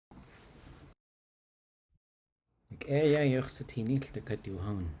ja yoxatini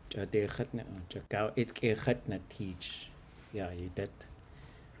tlakatuhan jade khatna jakaw itke khatna teach ya yidat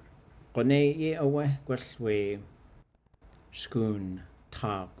qone ye awa kwalwe skun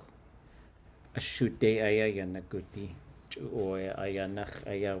tak ashude aya yanaguti o aya nach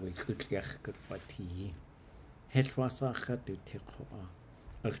aya we kutliach kwati helwasa khatu tiqwa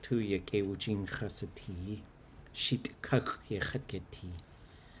artu ye kewujin khasati shit kak ye khatketi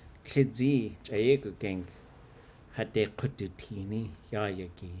khedzi jayegu geng hade qudutini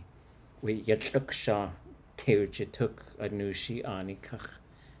yayagi we yatluksha kewjituk anushi anikach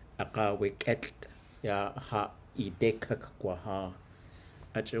aqa we ketlt ya ha idekak kwaha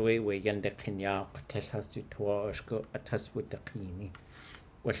ajwe we yanda kenya qtalhastu tuashko ataswutaqini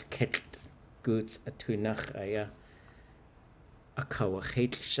wal ketlt goods atunach aya akawa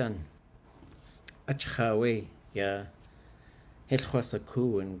khilshan achkhawe ya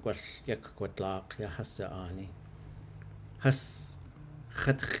helkhwasakuun gwal yak gwadlaq ya hasaani has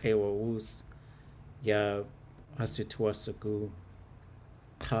khatkhewus ya hasituasagu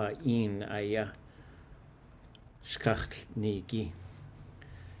ta in aya shkakhnigi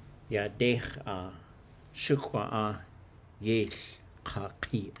ya dekh a shukwa a yel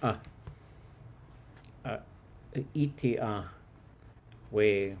qaqi a iti a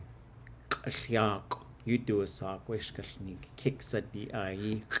we qlyaq yudusak weshkalnik kiksadi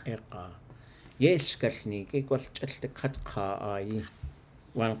ai qeqa yeshkalnik equal chalta khatqa ai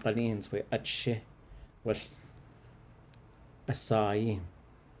wan qalins we atshe wal asai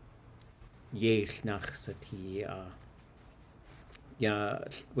yel nakhsati a ya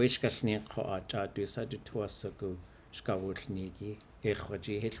weshkalnik kho a chadu sadu tuasagu shkawulnigi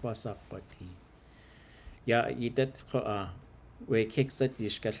ekhwaji helwasaqati ya yidat kho a we kiksadi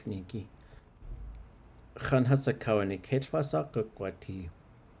shkalnigi khan hasa kawani helwasaqati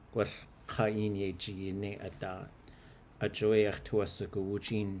wal qain yejine ada ajoyach tuasagu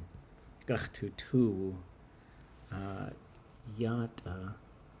wujin gachtu tu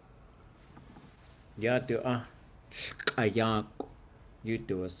yadu a qayak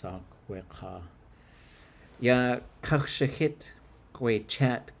yudusak weqa ya kakhshahit kwe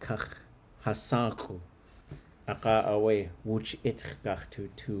chat kakh hasaku aqa awe wuj itr gachtu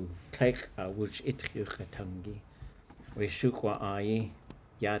tu tlek a wuj itr khatangi we shukwa ai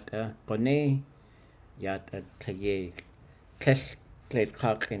yata qone yata Kayaaní tlel gled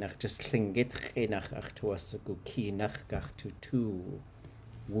qaqinach just tlingit qinach achtuasagu kinach gachtu tu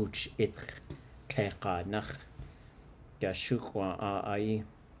wuj itr tleqanach ya shukwa ai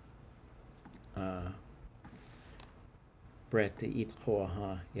Brett eat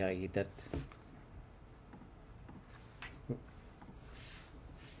khoha ya yidat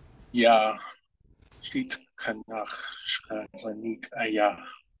ya shit kanach shkanik aya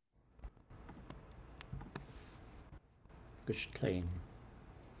gushtlein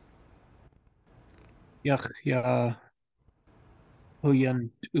yach ya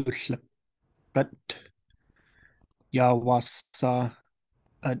huyan ullap but ya wasa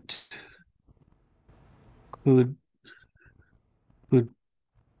at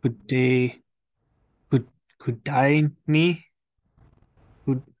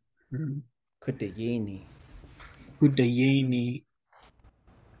Kayaaní Kayaaní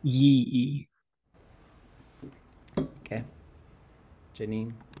yi. Okay,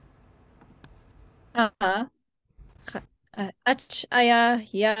 Janine. Ach aya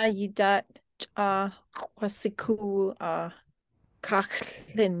ya yidat qasiku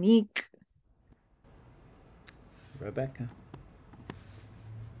kalneeek. Rebecca.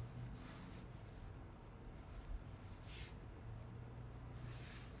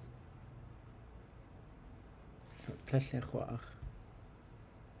 Tlallechwaach.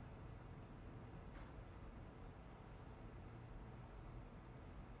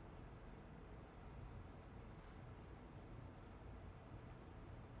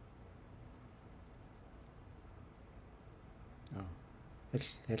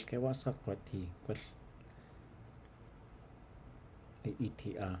 Helke wasaqati kwal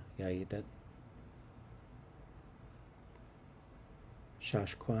ETA ya yidat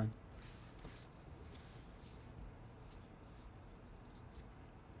Shashkwan.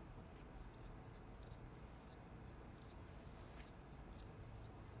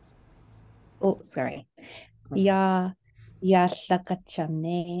 Oh, sorry. Ya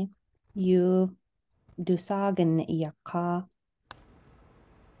llakachane you dusagan yaka.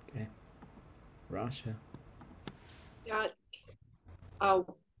 Okay. Rasha. Ya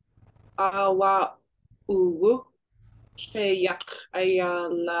awa uwu yak aya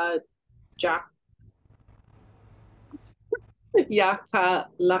la jack yaka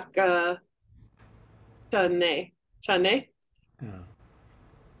laka chane Chane.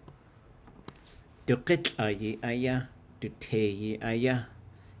 Du qitl ayi aya, du teyi aya,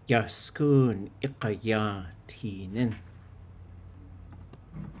 yaskun iqaya tinen.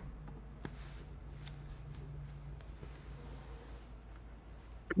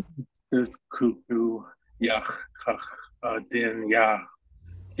 Kuku ya din ya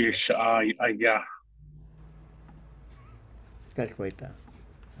ish aya. Calculate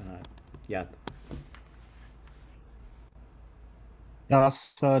yat.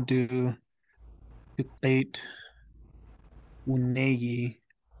 Yasa du Duqait Uneyi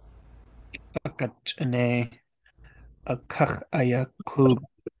Akachane Akach Aya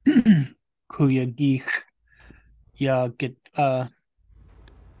Kuyagich Ya Git Kach.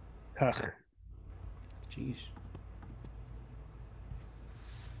 Jeez.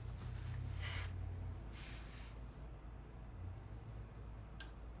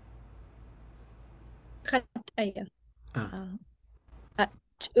 Kat aya. Ah.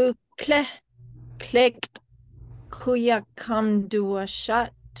 Tu klekt kuya kam dua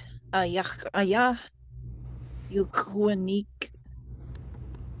shat ayach aya. Yukruanik.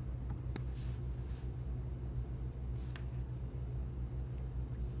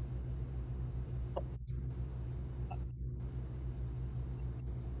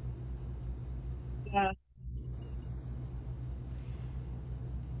 Yeah.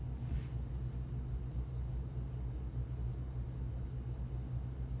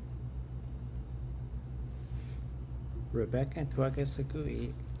 Rebecca, tu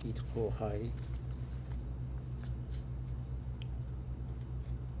agasagu eat hai.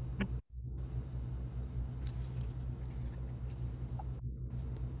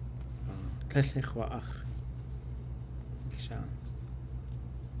 Kallech wa ach. Shan.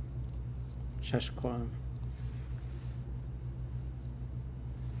 Shashkwan.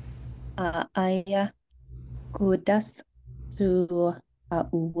 Aya Gudas to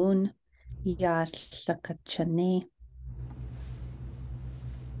Uwun Ya Lakachane.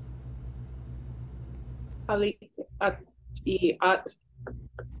 Ali at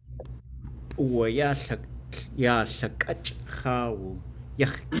Uwa ya shakach gaawú.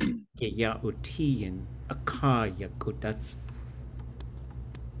 Yach ya utiyen akaya kudats.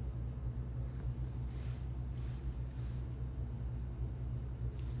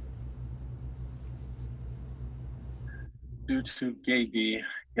 Due to Gedi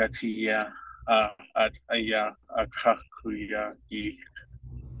Yatiya at Aya Akakuya Gi.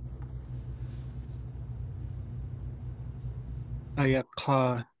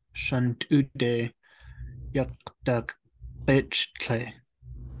 Ayaka Shantude Yakdak Bitchle.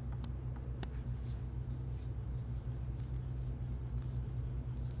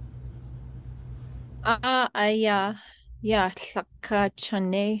 Aya ya tlaka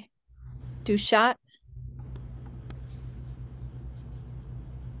chane dushat.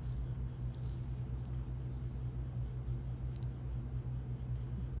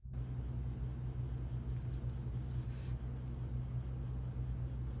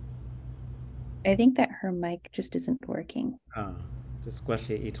 I think that her mic just isn't working. Just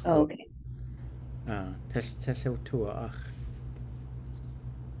gwelle eat Oh, okay. Tell tu ach.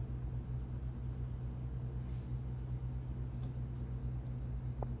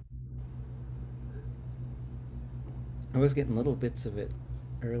 I was getting little bits of it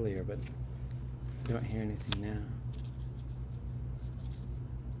earlier, but I don't hear anything now.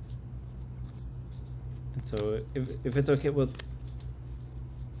 And so if it's okay, we'll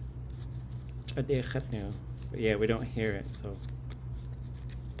try to but yeah, we don't hear it, so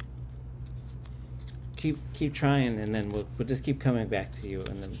keep trying, and then we'll just keep coming back to you,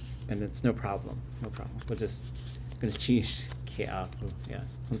 and it's no problem. We're just gonna change Kayaaní. Yeah,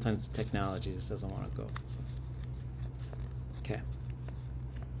 sometimes technology just doesn't want to go. So. Okay.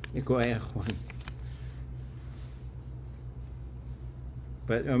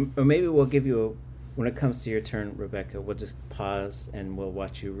 But or maybe we'll give you when it comes to your turn, Rebecca, we'll just pause and we'll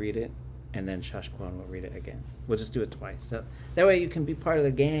watch you read it, and then Shashkwan will read it again. We'll just do it twice. That way you can be part of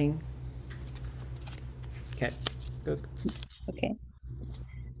the gang. Okay. Good. Okay.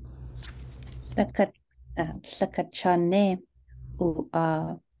 Lakachane U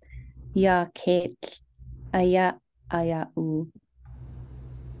Ya Kate Aya U.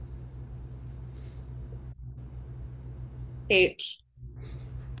 H.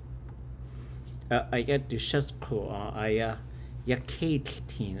 Aya dushatko aya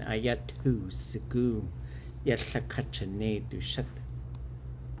yakaitin aya tu sigu ya shakachane dushat.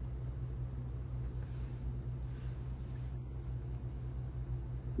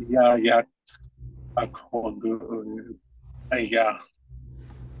 Ya Yat Akogu Aya.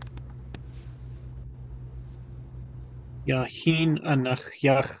 Yahin anach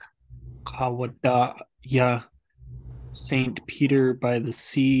kawada ya Saint Peter by the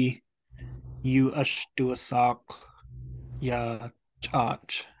sea. You ashtuasak ya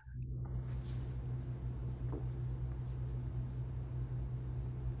chach.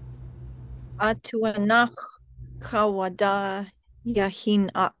 Atuanach kawada yahin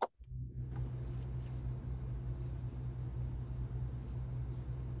ak.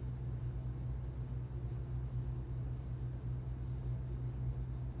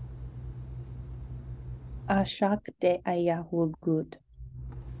 Ashak de ayahugud.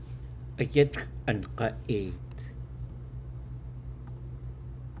 Ayet an qa'id.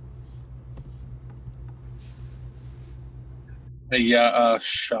 Aya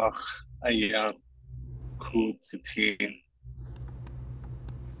shach aya kutsitin.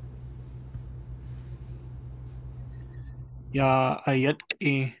 Ya ayat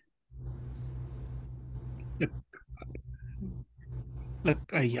e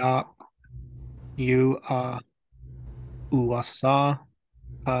ayak. You uasa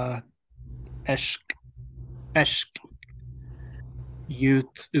eshk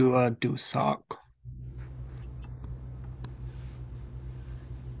Yut dusak.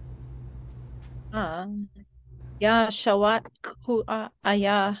 Ya shawat ku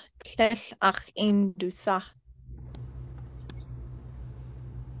aya klech ach in dusa.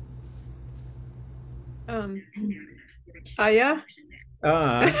 Aya,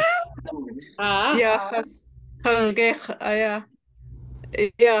 Yeah. has kalneeek aya,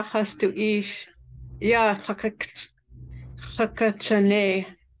 ya has to ish, ya hakachane,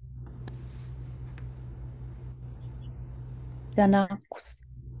 Danakus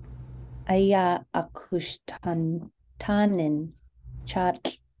aya tanin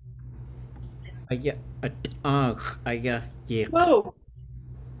chat. Aya at aya yek Whoa.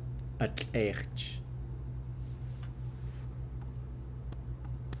 at erch.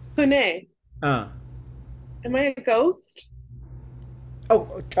 Pune. Am I a ghost?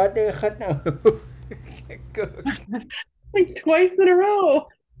 Oh, tade khatna. Like twice in a row.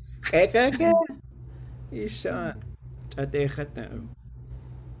 Kaka. Isha. Tade khatna.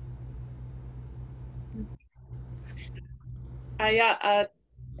 Aya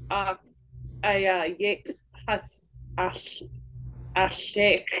yek has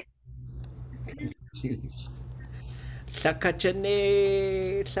ashek. Sakachane,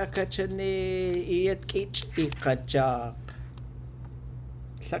 iet kich ikajak.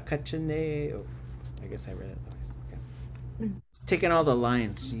 Sakachane. Oh, I guess I read it twice. Okay. It's taking all the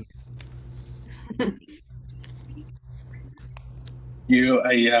lines, jeez. You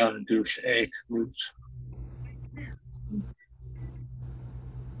aya X'éig roots.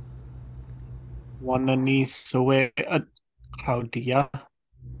 Wanani soe at kaudia.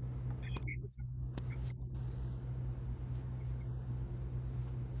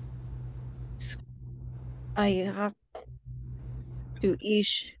 Aya tu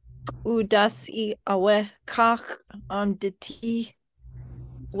ish udasi awe kach diti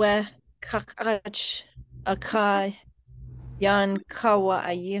we kakach akai yan kawa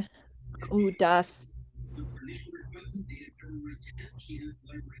ay udas.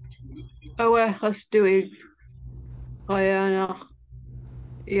 awa has to ig, aya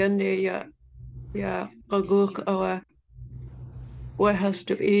yane ya kaguk awa, we has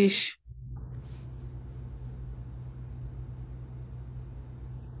to ish,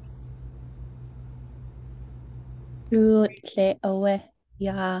 Ruot le awe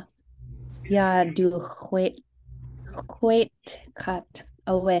ya du kat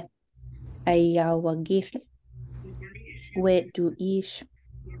awe ayawagir. We du ish.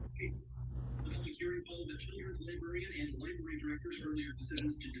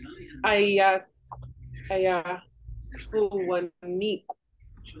 Aya kuwanik.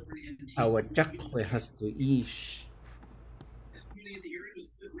 Our jakwe has to ish.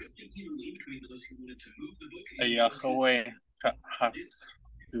 Aya hawe has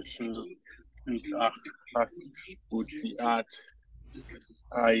to ach has utiat.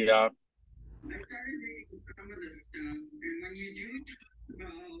 Aya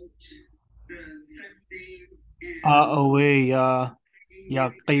Awe ya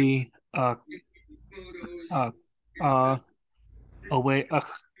yaqi awe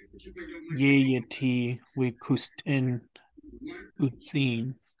ach yeti we kust in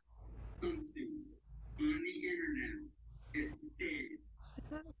utzin.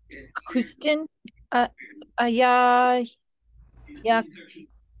 Kustin aya ya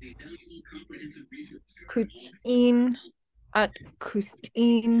kutzin at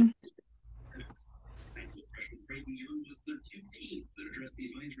kustin.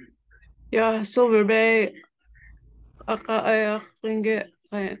 ya Silver Bay, Aka aya ringe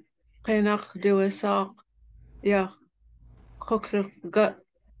kainach duesak ya kokr gut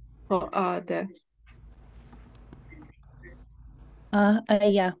for ade.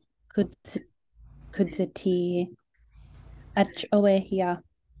 Yeah. Kudzati ach owe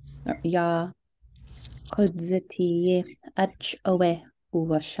ya kudzati ach owe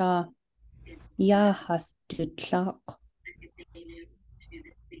uwasha ya has dutlak.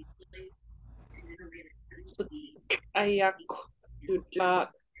 Ayak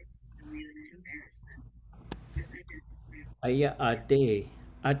Dudlak. Aya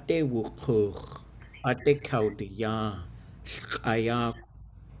ade wukur, ade kaudiya, aya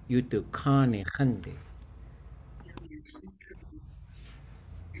yutukane khande.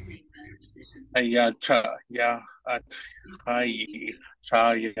 Ayacha ya at hayi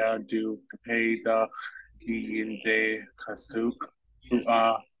chaya du kapeda yinde kasuk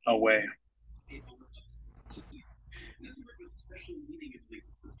away.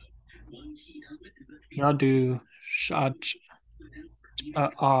 Yadu Shach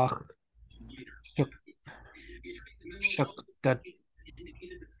Ach Shakdat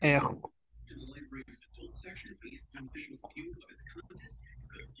Ech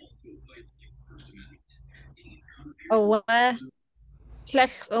Awe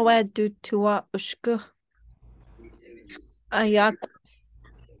tlech awe du tua ushku. Ayak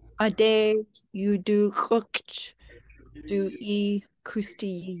ade yudu kukch du I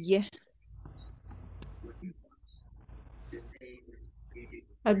kustiye.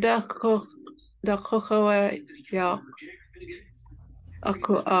 Ada kok da kokawa ya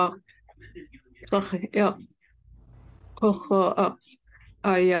aku kok ya koko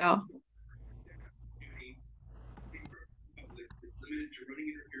aya.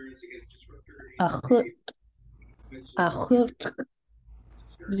 Achut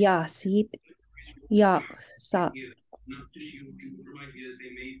yasid yak sa.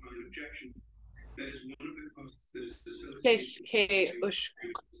 Ke Ush.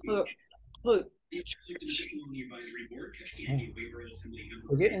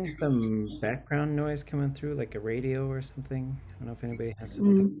 We're getting some background noise coming through, like a radio or something. I don't know if anybody has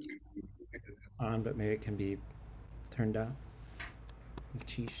something on, but maybe it can be turned off.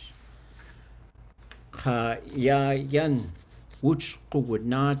 Cheesh. Kayaaní wuch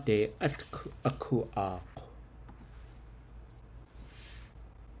kuwadnade at aku ak.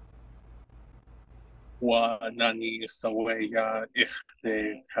 Wa nani sawe ya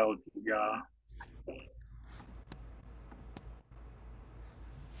ichte kaudiya.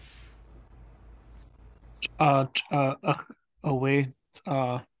 Away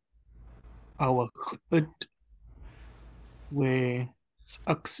our Hud we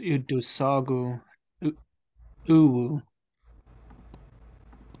Aks Udusagu Uwu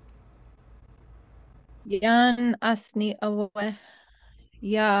Yan asni awe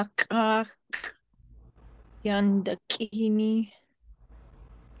ya kak yan dakini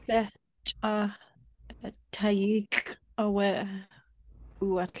tlech tayik awe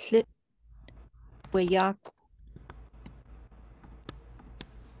uatlit wayak.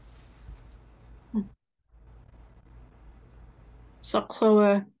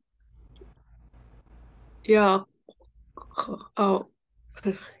 Saksawa ya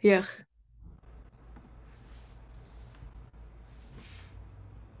ya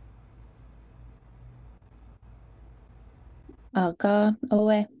Aga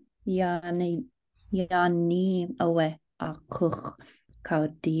owe yani owe akuch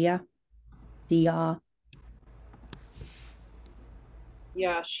kaudia dia.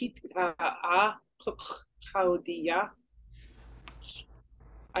 Ya Shitka A Kaudia.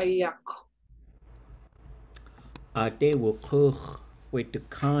 Ayak. Ade wukur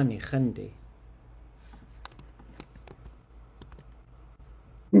wetukane khande.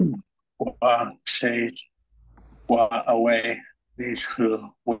 Wa say wa away these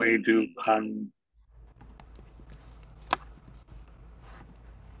who way do pan.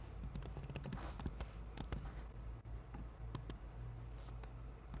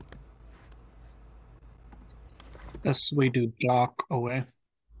 as we do dark away.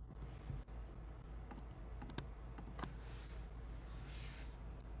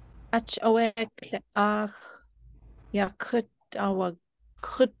 Ach awe ach ya kut awa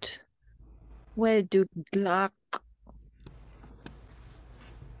kut we du glak.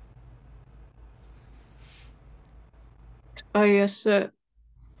 ayasa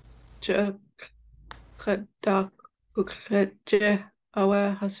jak kadak ukreje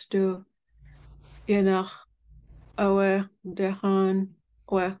awe hastu yenach awe dehan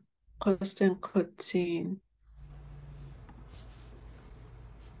we kosten kutsin.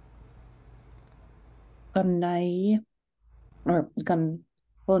 Ganai or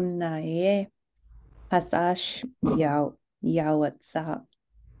kalneeek hasash yawatsa.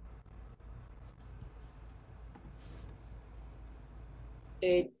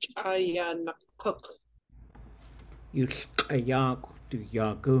 Kayaaní. Yulqayaaq du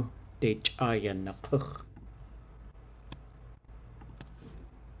yagu de chayanaqh.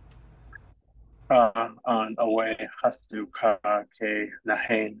 On away hastu ka ke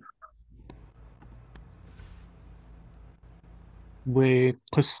nahain. We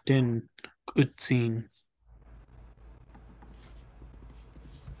kustin utsin.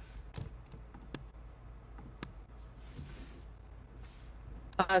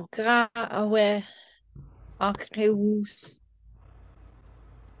 Agra awe akrewus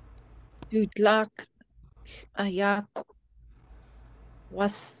dudlak ayak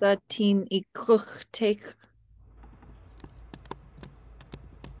wasatin ikruchtek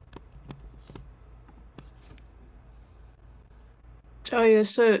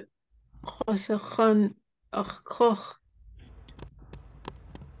Jayasa Khosakhan Akhokh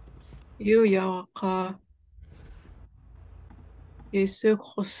Yuyaqa Yesu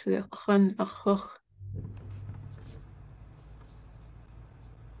Khosakhan Akhokh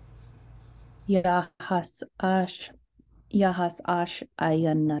Yahas ash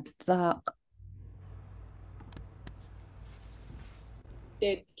ayanatzaq.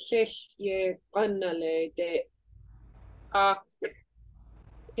 De llell qanale de ak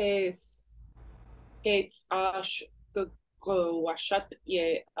kes ash gawashat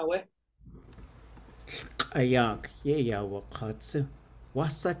ye awe. Ayak yeya waqatsu.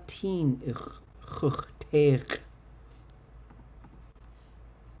 Wasatin ikhuhteq.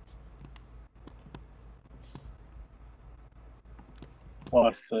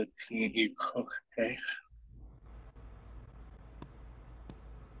 What's the tea cook? Okay.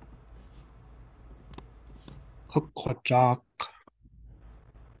 Kukwajak.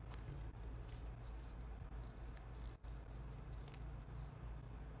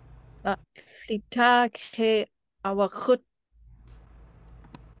 lita ke awakut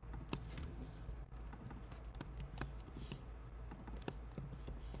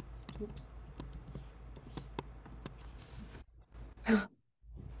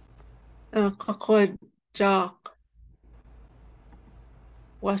Qakwajaq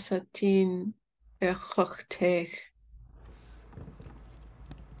Wasatin Ekhokhteh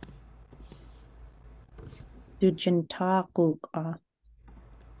Dujintaquqa.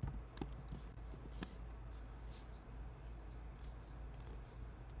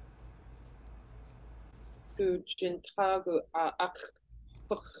 Dujintagu ak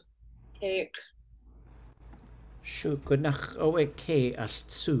Shukunach awe ke al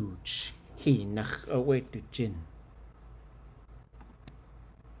tsuj. Hi nach awe du jin.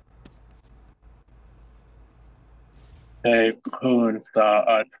 They could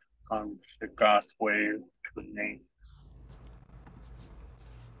at on the gas wave to name.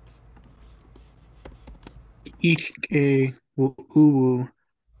 Ilke uwu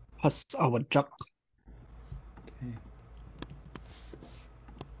has awajak. Okay.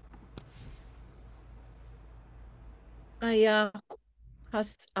 ayak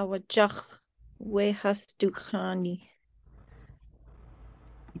has awajach we has dukhani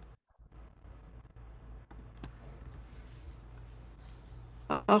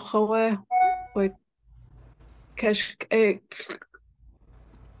Akhawe with X'éig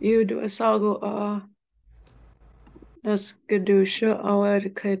Yud Asago Nas Gadusha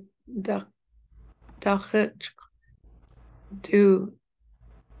Awed Kid Dachet Du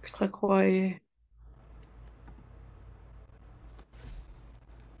Klakwaye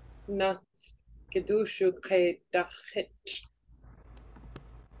nas kedushu ke dachit.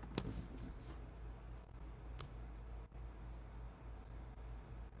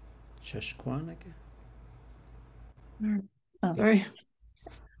 Shashquanaga. Sorry.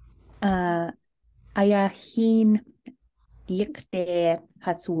 Ayahin yikte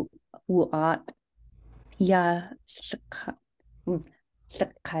hasu uat ya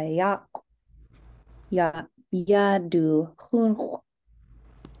shkayak ya du hun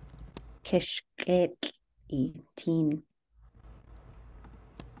keshket tin.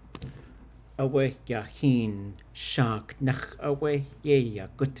 Awe yahin shark nach awe yeya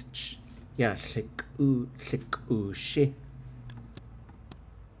gutch. Ya lik u shi.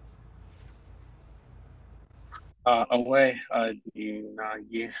 Away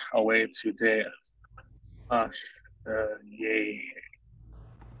ye away today. Ye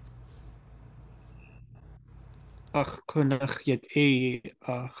Ach kunach yet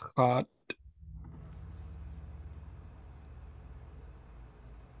achat.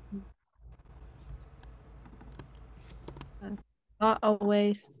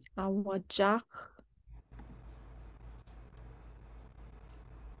 awes awajak.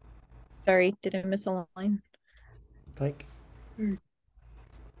 Sorry, did I miss a line? Like,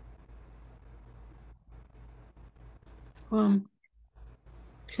 Lle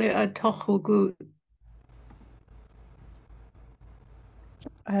a tochel good.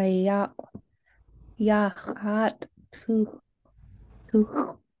 Ayak. Yachat. Tuch.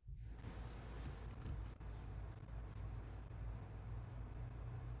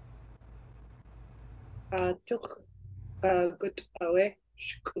 Tuk good awe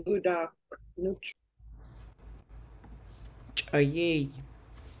shkudak nuch.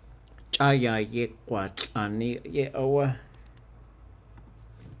 chaya ye kwatlani ye owa.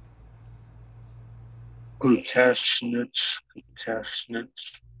 Guteshnich.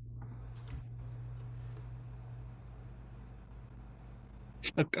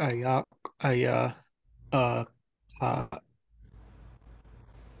 Kayak, aya,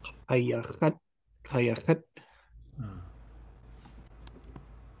 kayakhat.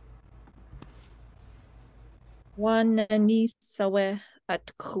 Wanani sawe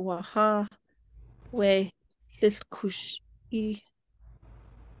at kuaha we lilkushi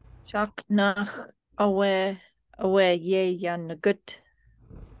shak nach awe ye yan gut.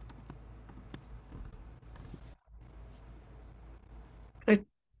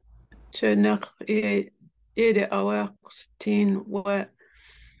 Tjenach de awe steen we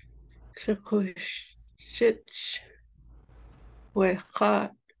klikush shitch we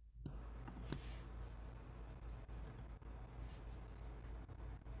chat.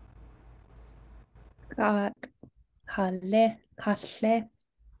 Kat. Kalle.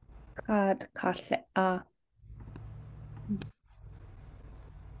 Kat kalle a.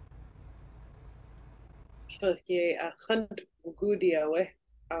 Ye a hunt gudi awe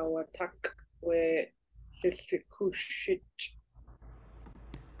awatak we lilkushich.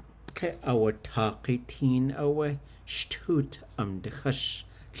 Ke awa taqitin awa shtut amdchash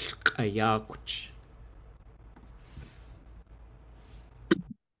ayakuch.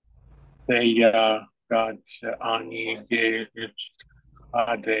 They God ani ge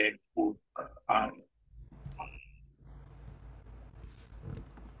ade an.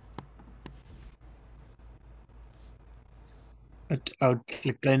 At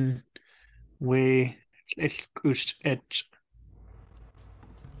outliken we lilkush et.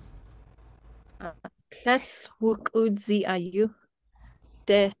 Tlel huk udzi ayu.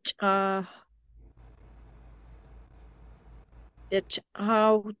 Det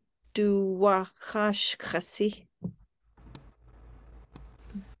how do wakash krasi.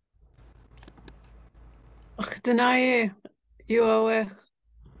 Ach denaye you awe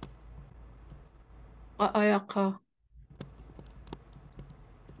ayaka.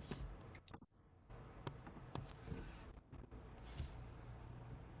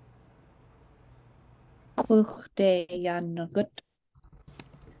 Kuch de yan gut.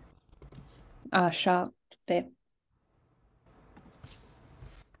 Ashak de.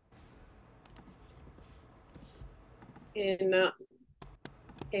 Ena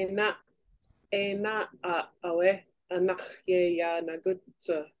awe anach ye ya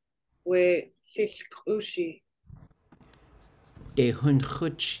nagutsa we lilkushi. De hun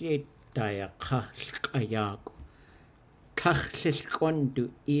chuch ye dayaqa ayaku. Tlachlil kwan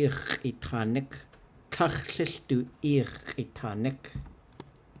du ich itanik. Tlachlil du ich itanik.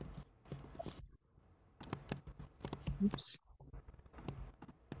 Oops.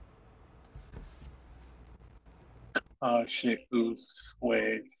 Shikus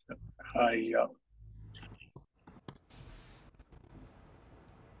we haya.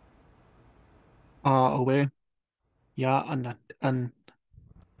 Away. Ya anat an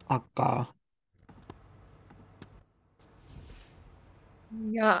aka.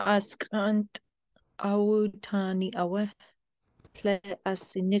 Ya askant awutani awe. Tle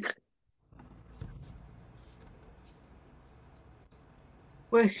asinik.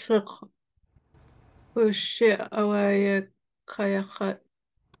 We klikush awe kayakhat.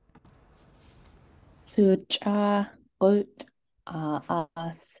 Sucha gut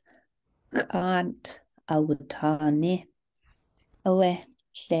as. Kant awutani. Awe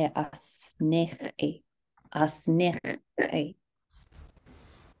lle asnechi. Asnechi.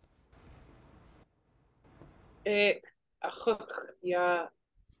 Achuk ya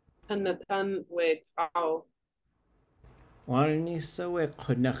hanatan we tau. Walni sawe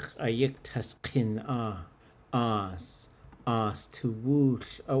qunach ayik tasqin as to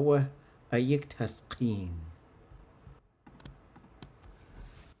woosh awa ayik tasqin.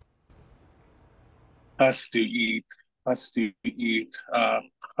 Has to eat.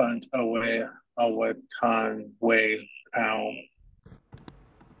 Hunt away our tan way pound.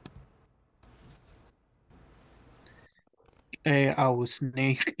 I was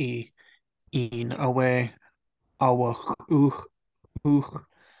neig in away our hoog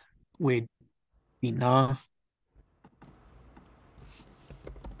with bina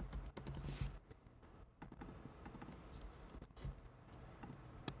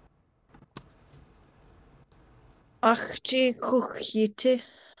Achji kuchjite.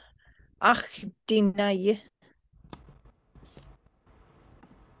 Ach dinaye.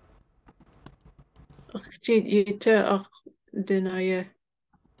 Chid yite ach dinaye.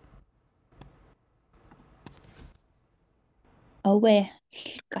 Awe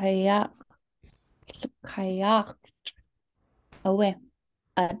kayak kayak awe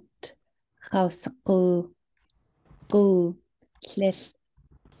at khawsqu qu tles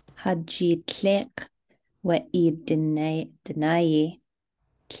haji tlek wa I deny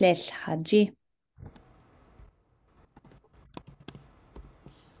tles haji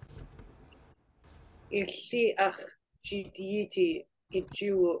Illi ach GDT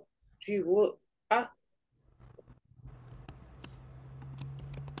jiwu a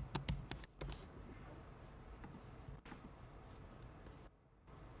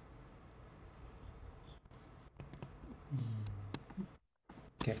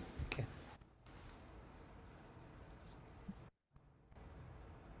Okay, okay.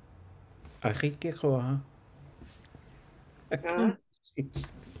 Achike koha. a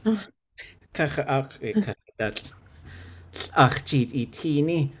Kacha ach kacha dat. Ach cheat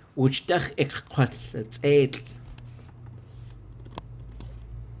itini. Wujtach ik kwat X'éig.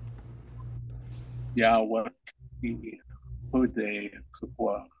 Yeah, what he who they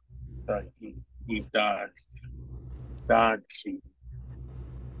kukwa that he died she.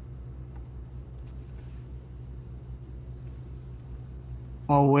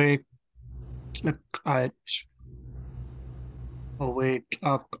 away click at away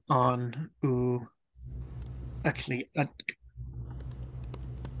up on actually at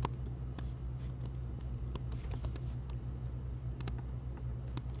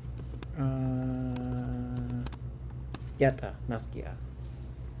Yata naskia.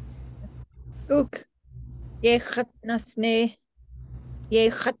 Uk. Ye khat nasne. Ye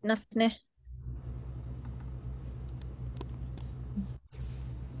khat nasne.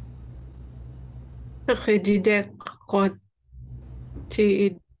 Chididek quad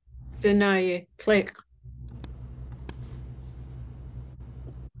ti dinaye. Click.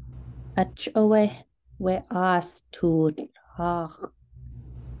 ach awe we as to ach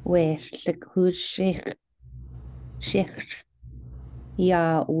we shik shik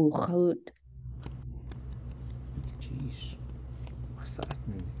ya u khut Jeez. What's that?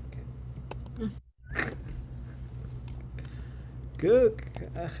 Okay. Good.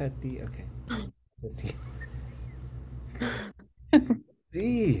 Achati. Okay. Sati.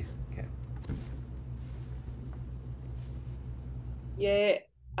 D. Okay. ye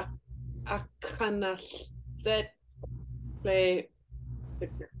akanal set play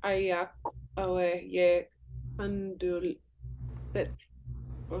ayak awe ye kandul set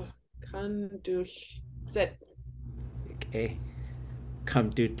kandul set Okay. Come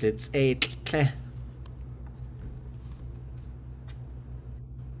dude, let's eight.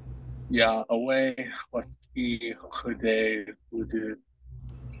 Yeah, away was he who they who did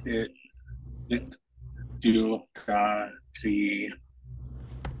it do she.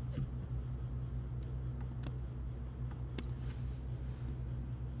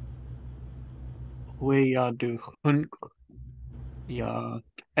 we do hunk ya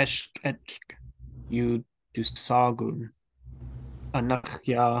esk et you do sagun anach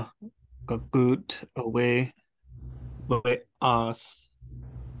ya gagut away we as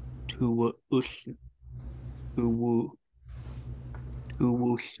to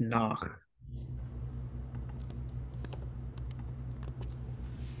nach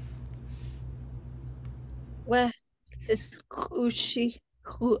We is kushi.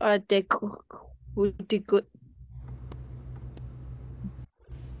 Who are de who de good.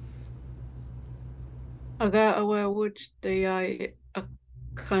 Aga awe which they I a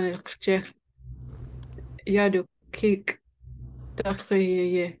kanek check. Yadu kik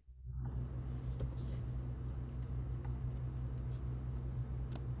dakye.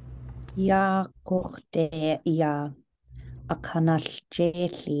 ya kochte ya akanal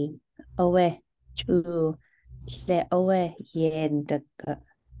jeli awe tu tle awe yen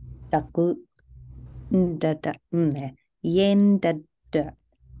daku yen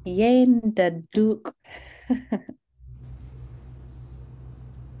duk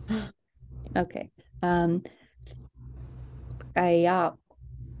okay kaya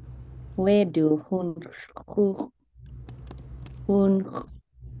we do hun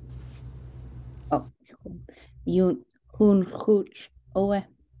oh yun Hun Huch Owe.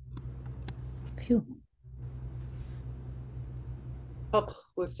 Phew. Hoch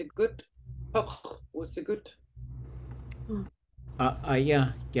was a good. Hoch was a good.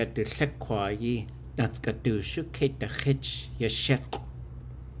 Aya yadu sekwa yi natskadushu keta hitch yashek.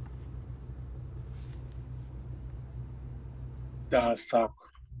 Da sak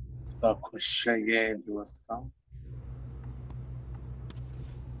kushaye duasam.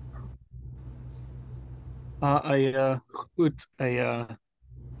 Aya Hut Aya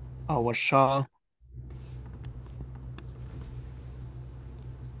Awasha.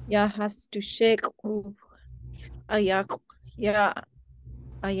 Ya has to shake aya ya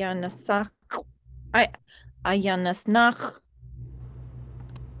aya nasak aya nasnach.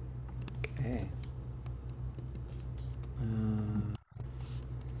 Okay.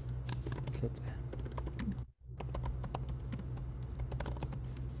 Let's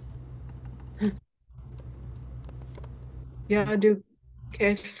Yadu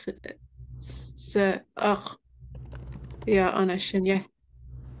kech se ach. Ja, Anashinye.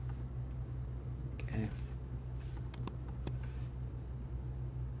 okay.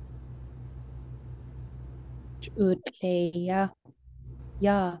 Utleya.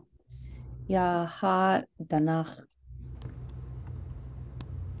 Ya. Ya ha danach.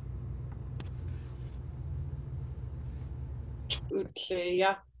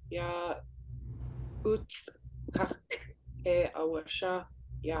 Utleya ya utkak awasha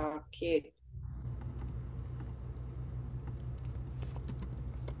ya ke.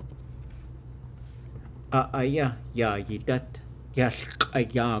 Aya ya yidat yashk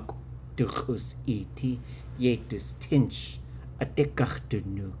ayag duchus iti yetus tinch atekach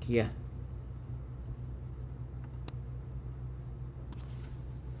dunukya.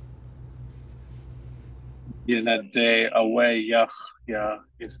 Yena day away yach ya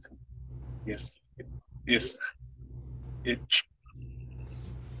is itch.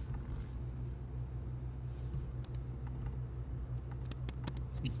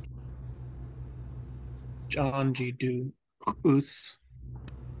 John G. Du Us.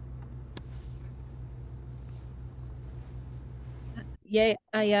 Ye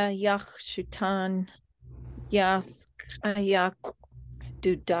aya yach shutan ya aya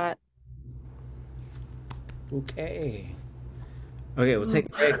do dot. Okay. Okay, we'll take a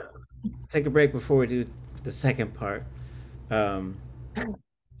break. Take a break before we do the second part.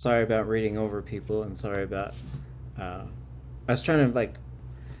 Sorry about reading over people, and sorry about. I was trying to like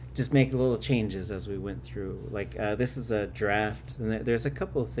just make little changes as we went through. Like this is a draft, and there's a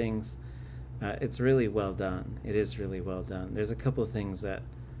couple of things. It's really well done. It is really well done. There's a couple of things that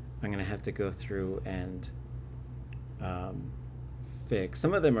I'm gonna have to go through and fix.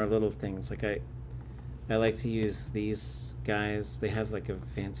 Some of them are little things. Like I like to use these guys. They have like a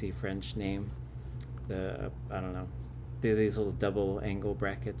fancy French name. I don't know. They're these little double angle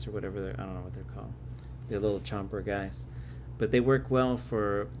brackets or whatever. I don't know what they're called. They're little chomper guys, but they work well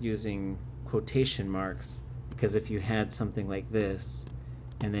for using quotation marks, because if you had something like this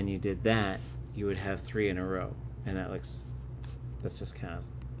and then you did that, you would have 3 in a row, and that's just kind of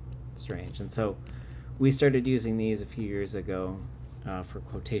strange. And so we started using these a few years ago for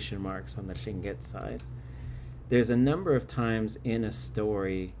quotation marks on the Tlingit side. There's a number of times in a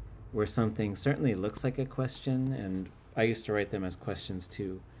story where something certainly looks like a question, and I used to write them as questions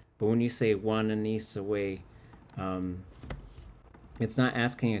too. But when you say Wananis away, it's not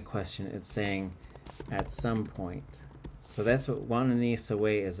asking a question, it's saying at some point. So that's what Wananis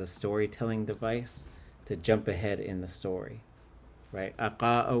away is, a storytelling device to jump ahead in the story, right?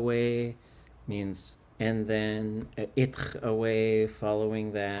 Aqa away means and then, itch away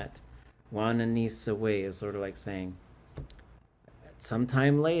following that. Wananis away is sort of like saying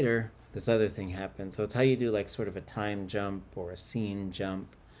sometime later this other thing happened. So it's how you do like sort of a time jump or a scene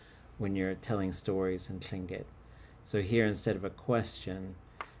jump when you're telling stories in Tlingit. So here, instead of a question,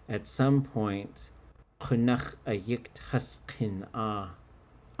 at some point, Khunach ayikt haskin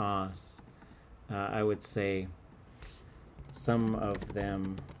as, I would say some of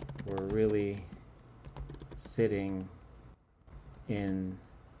them were really sitting in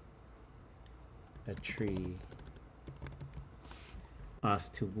a tree.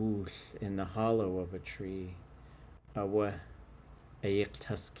 Astuwush, in the hollow of a tree. Awa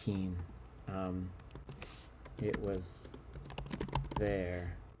ayiktaskin. It was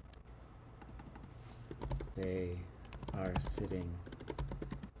there. They are sitting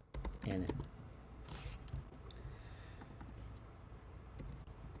in it.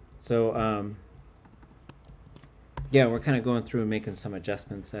 So Yeah, we're kind of going through and making some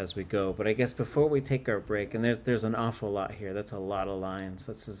adjustments as we go. But I guess before we take our break, and there's an awful lot here. That's a lot of lines.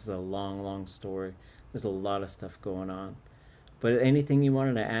 This is a long, long story. There's a lot of stuff going on. But anything you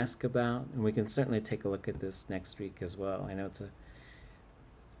wanted to ask about, and we can certainly take a look at this next week as well. I know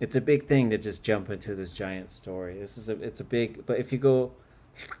it's a big thing to just jump into this giant story. It's a big. But if you go,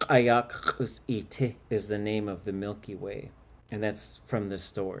 X'éig is the name of the Milky Way, and that's from this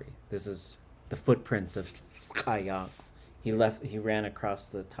story. This is the footprints of Kayaaní. He ran across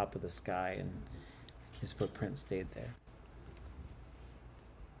the top of the sky, and his footprint stayed there.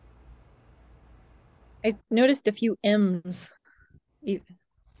 I noticed a few M's.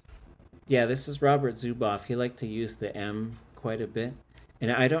 Yeah, this is Robert Zuboff. He liked to use the M quite a bit.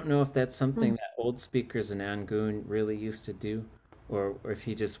 And I don't know if that's something that old speakers in Angoon really used to do, or if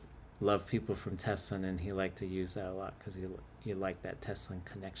he just loved people from Tessin and he liked to use that a lot because he liked that Tessin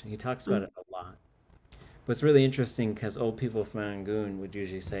connection. He talks about it a lot. But it's really interesting because old people from Angoon would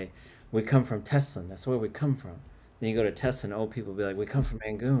usually say, we come from Tessin, that's where we come from. Then you go to Tessin, old people be like, we come from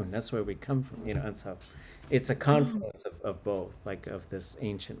Angoon, that's where we come from, and so it's a confluence of both, like of this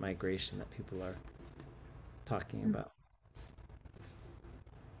ancient migration that people are talking about.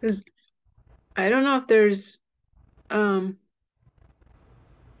 Because I don't know if there's, because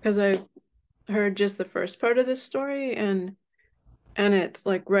I heard just the first part of this story, and it's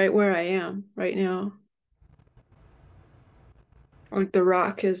like right where I am right now. Like the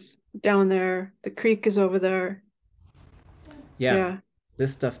rock is down there, the creek is over there. Yeah.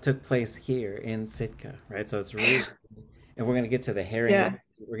 This stuff took place here in Sitka, right? So it's really, and we're gonna get to the herring. Yeah.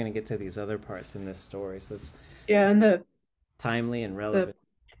 We're gonna get to these other parts in this story, so it's And the timely and relevant.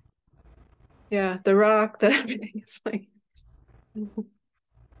 the rock, that everything is like,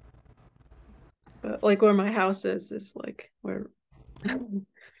 but like where my house is like where.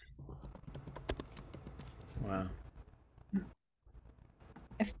 Wow.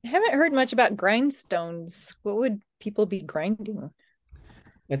 I haven't heard much about grindstones. What would people be grinding?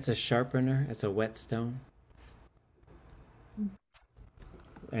 It's a sharpener. It's a whetstone.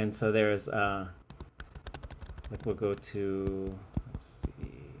 And so there's like we'll go to, let's see.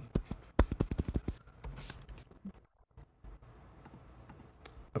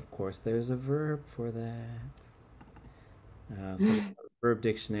 Of course, there's a verb for that. So verb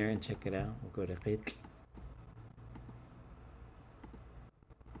dictionary and check it out. We'll go to X'éig.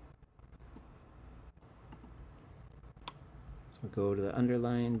 So we'll go to the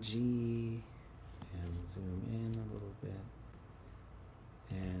underline G and zoom in a little bit.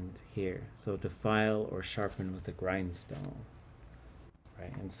 And here, so to file or sharpen with a grindstone,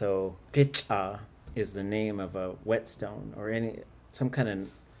 right? And so X'éig is the name of a whetstone or some kind of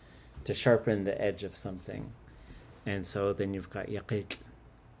to sharpen the edge of something. And so then you've got X'éig,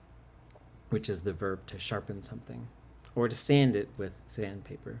 which is the verb to sharpen something, or to sand it with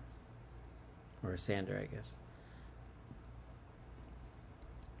sandpaper, or a sander, I guess.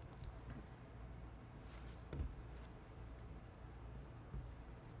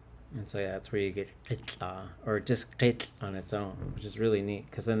 And so yeah, that's where you get X'éig, or just X'éig on its own, which is really neat,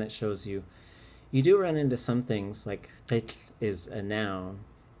 because then it shows you do run into some things like X'éig is a noun,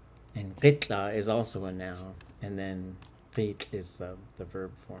 and X'éig is also a noun, and then X'éig is the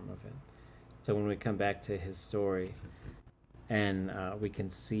verb form of it. So when we come back to his story, and we can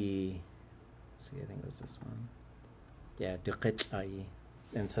see, let's see, I think it was this one. Yeah, X'éig.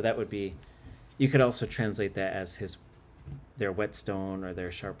 And so that would be, you could also translate that as their whetstone or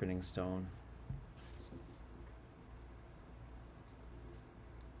their sharpening stone.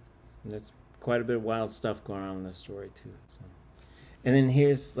 And there's quite a bit of wild stuff going on in this story too. So. And then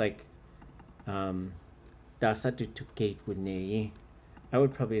here's like Dasatutukate Wudnei. I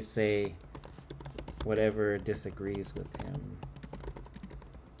would probably say whatever disagrees with him.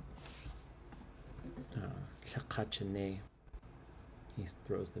 Shakachane. He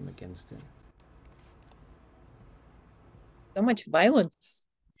throws them against him. So much violence.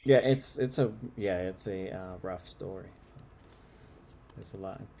 Yeah, it's a rough story. So there's a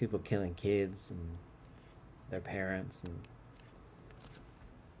lot of people killing kids and their parents and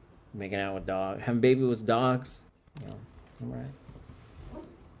making out with dogs, having babies with dogs. I'm right.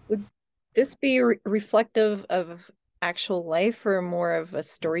 Would this be reflective of actual life or more of a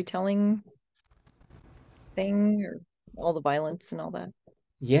storytelling thing, or all the violence and all that?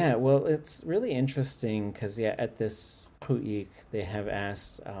 Yeah, well, it's really interesting because, at this X'éig, they have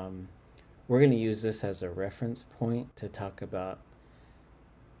asked, we're going to use this as a reference point to talk about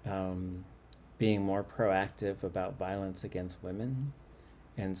being more proactive about violence against women.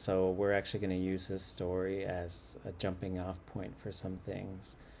 And so we're actually going to use this story as a jumping off point for some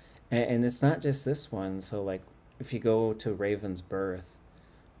things. And it's not just this one. So like if you go to Raven's birth,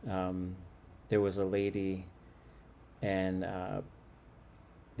 there was a lady, and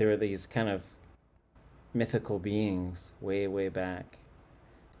there were these kind of mythical beings way, way back.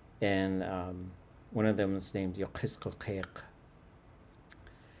 And one of them was named X'éig.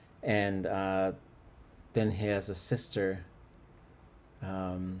 And then he has a sister,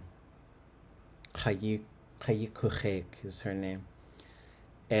 Kayaaní is her name.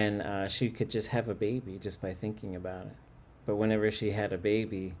 And she could just have a baby just by thinking about it. But whenever she had a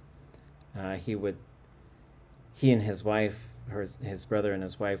baby, he and his wife, his brother and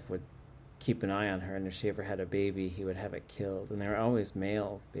his wife would keep an eye on her, and if she ever had a baby, he would have it killed. And they were always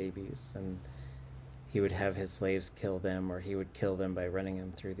male babies, and he would have his slaves kill them, or he would kill them by running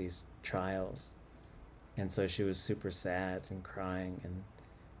them through these trials. And so she was super sad and crying. And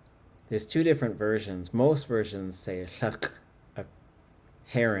there's two different versions. Most versions say a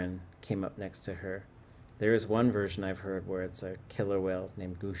heron came up next to her. There is one version I've heard where it's a killer whale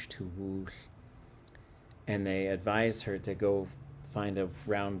named Gush tu Woosh, and they advise her to go find a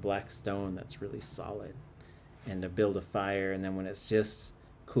round black stone that's really solid and to build a fire, and then when it's just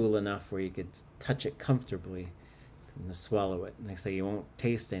cool enough where you could touch it comfortably, and to swallow it. And they say you won't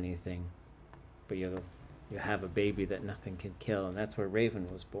taste anything, but you'll have a baby that nothing can kill. And that's where Raven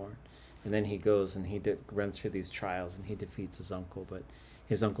was born. And then he goes and he runs through these trials, and he defeats his uncle, but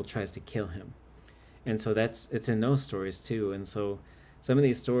his uncle tries to kill him. And so it's in those stories too. And so some of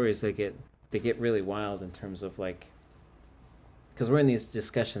these stories, they get really wild in terms of like, because we're in these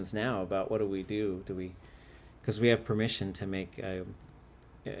discussions now about what do we do? Because we have permission to make a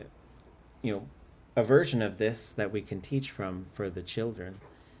version of this that we can teach from for the children.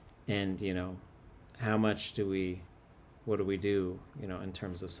 And how much what do we do in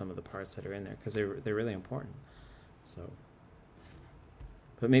terms of some of the parts that are in there, because they're really important. So,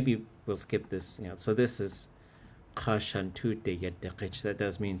 but maybe we'll skip this. So this is that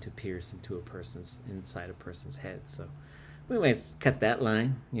does mean to pierce inside a person's head. So we might cut that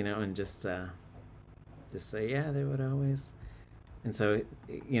line, and just say, yeah, they would always. And so,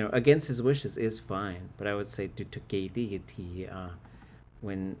 against his wishes is fine, but I would say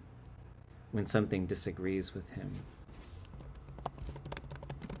when something disagrees with him.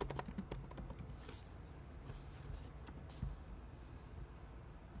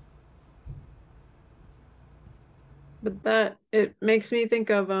 But it makes me think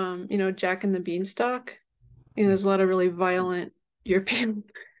of Jack and the Beanstalk. There's a lot of really violent European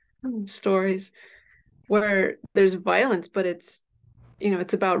stories where there's violence, but it's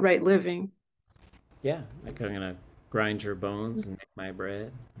about right living. Yeah, like I'm gonna grind your bones and make my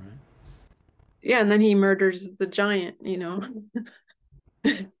bread, right? Yeah, and then he murders the giant,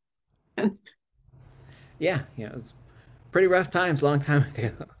 Yeah, it was pretty rough times, long time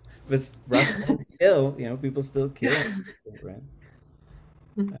ago. But it's rough still, people still kill people, right?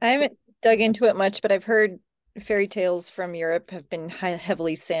 I haven't dug into it much, but I've heard fairy tales from Europe have been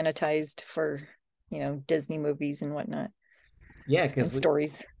heavily sanitized for, Disney movies and whatnot. Yeah, because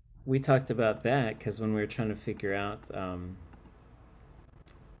stories. We talked about that because when we were trying to figure out,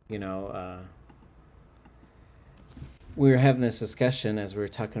 we were having this discussion as we were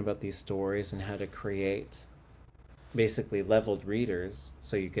talking about these stories and how to create basically leveled readers,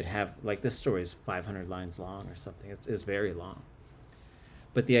 so you could have, like, this story is 500 lines long or something. It's very long.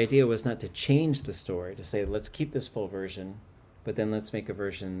 But the idea was not to change the story, to say, let's keep this full version, but then let's make a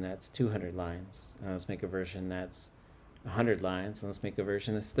version that's 200 lines. And let's make a version that's 100 lines, and let's make a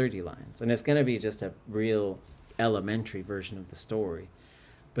version that's 30 lines. And it's going to be just a real elementary version of the story.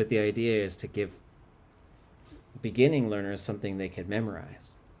 But the idea is to give beginning learners something they could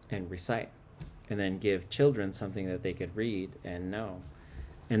memorize and recite, and then give children something that they could read and know.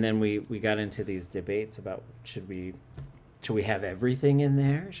 And then we got into these debates about should we have everything in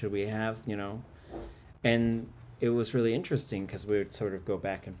there? Should we have, and it was really interesting because we would sort of go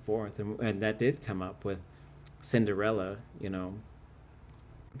back and forth, and that did come up with Cinderella,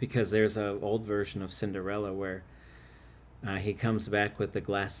 because there's an old version of Cinderella where he comes back with the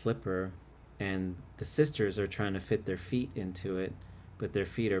glass slipper, and the sisters are trying to fit their feet into it, but their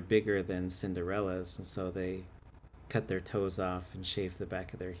feet are bigger than Cinderella's, and so they cut their toes off and shave the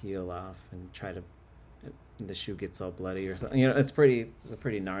back of their heel off and the shoe gets all bloody or something. It's a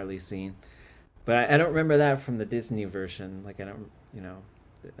pretty gnarly scene. But I don't remember that from the Disney version. Like, I don't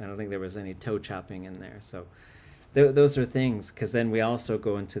think there was any toe chopping in there. So those are things, because then we also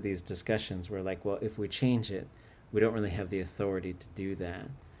go into these discussions where, like, well, if we change it, we don't really have the authority to do that,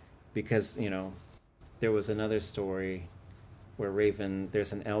 because there was another story where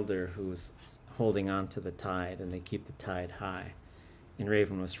there's an elder who's holding on to the tide, and they keep the tide high, and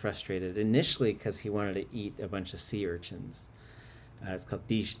Raven was frustrated initially because he wanted to eat a bunch of sea urchins. It's called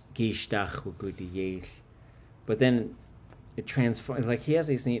Dísi. But then it transforms, like he has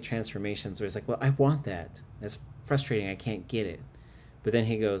these neat transformations where he's like, well, I want that. That's frustrating. I can't get it. But then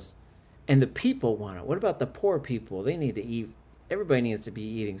he goes, and the people want it. What about the poor people? They need to eat. Everybody needs to be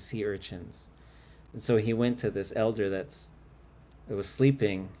eating sea urchins. And so he went to this elder that was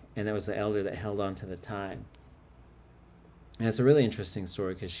sleeping, and that was the elder that held on to the tide. And it's a really interesting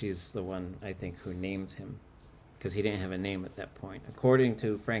story because she's the one, I think, who names him, because he didn't have a name at that point, according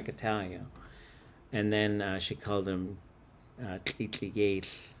to Frank Italia. And then she called him X'éig,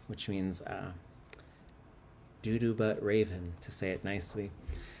 which means doo-doo butt raven, to say it nicely.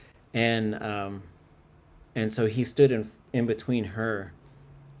 And so he stood in between her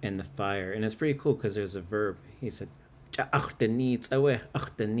and the fire. And it's pretty cool because there's a verb. He said, so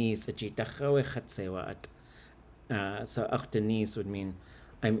achtanis would mean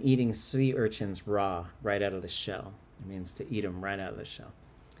I'm eating sea urchins raw, right out of the shell. It means to eat them right out of the shell.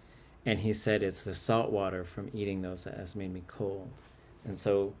 And he said it's the salt water from eating those that has made me cold. And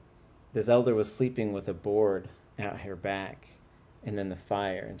so this elder was sleeping with a board out her back, and then the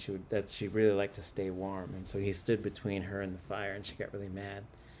fire, and she really liked to stay warm. And so he stood between her and the fire, and she got really mad.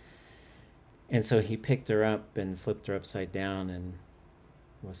 And so he picked her up and flipped her upside down and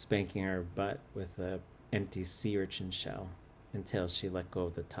was spanking her butt with a empty sea urchin shell until she let go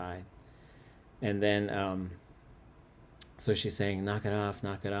of the tide. And then so she's saying, knock it off,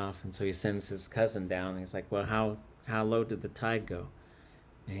 knock it off. And so he sends his cousin down, and he's like, well, how low did the tide go?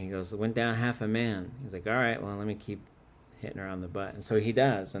 And he goes, it went down half a man. He's like, all right, well, let me keep hitting her on the butt. And so he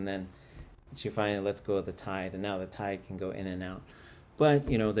does, and then she finally lets go of the tide, and now the tide can go in and out. But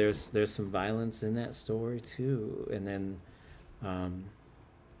there's some violence in that story too. And then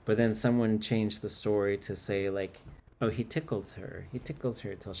but then someone changed the story to say, like, oh, he tickled her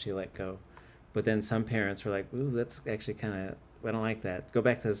till she let go. But then some parents were like, ooh, that's actually kind of, I don't like that. Go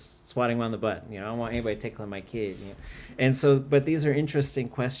back to swatting him on the butt. I don't want anybody tickling my kid. And so, but these are interesting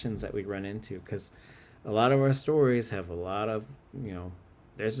questions that we run into, because a lot of our stories have a lot of,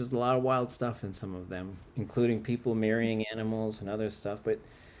 there's just a lot of wild stuff in some of them, including people marrying animals and other stuff. But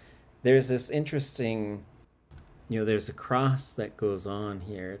there's this interesting, there's a cross that goes on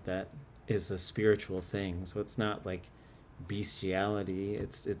here that is a spiritual thing. So it's not like bestiality.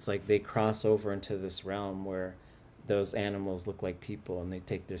 It's like they cross over into this realm where those animals look like people, and they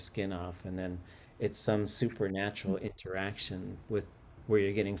take their skin off, and then it's some supernatural interaction with where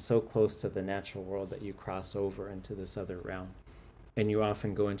you're getting so close to the natural world that you cross over into this other realm. And you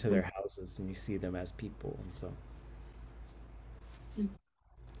often go into their houses and you see them as people. And so,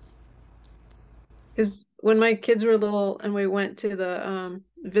 because when my kids were little and we went to the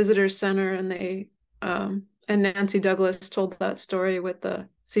visitor center, and they and Nancy Douglas told that story with the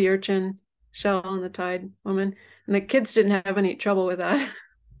sea urchin shell and the tide woman, and the kids didn't have any trouble with that.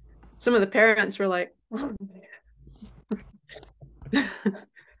 Some of the parents were like, oh.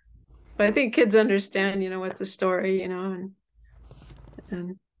 But I think kids understand, what's a story, and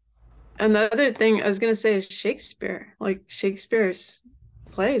the other thing I was going to say is Shakespeare. Like, Shakespeare's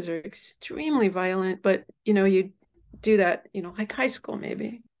plays are extremely violent, but you do that, like high school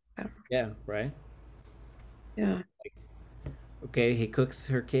maybe. I don't know. yeah, right. Yeah. Okay, he cooks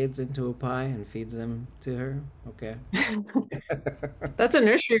her kids into a pie and feeds them to her. Okay. That's a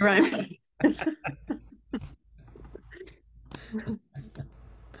nursery rhyme.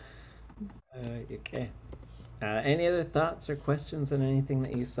 Okay. Any other thoughts or questions on anything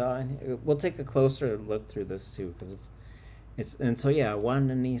that you saw? And we'll take a closer look through this too, because it's and so yeah,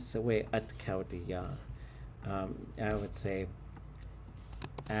 Wananis away at Kaudiya. I would say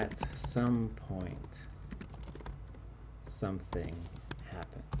at some point something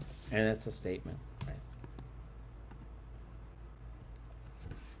happened, and that's a statement, right?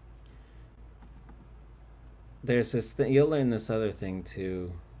 There's this thing, you'll learn this other thing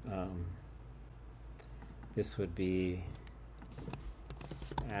too. This would be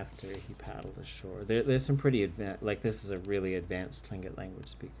after he paddled ashore. There's some pretty advanced, like this is a really advanced Tlingit language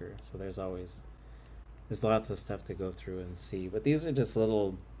speaker, so there's lots of stuff to go through and see. But these are just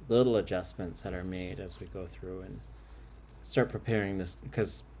little adjustments that are made as we go through and start preparing this,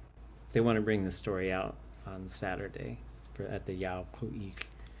 because they want to bring the story out on Saturday at the gaawú.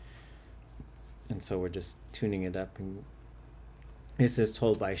 And so we're just tuning it up, and this is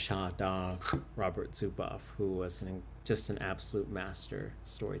told by Shah Dagh Robert Zuboff, who was just an absolute master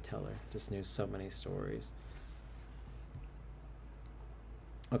storyteller, just knew so many stories.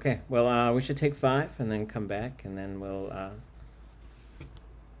 Okay, well, we should take 5 and then come back, and then we'll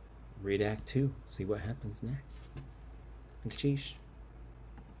read Act 2, see what happens next. Sheesh.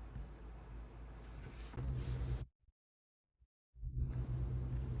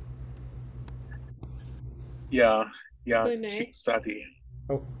 Yeah, Kalneeek. study.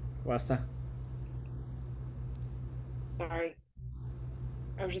 Oh, wasa. Sorry.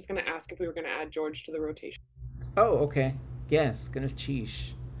 I was just gonna ask if we were gonna add George to the rotation. Oh, okay. Yes, gonna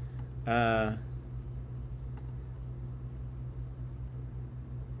cheesh. Sure.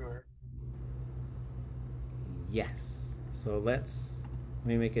 Yes. So let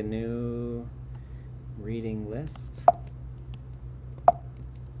me make a new reading list.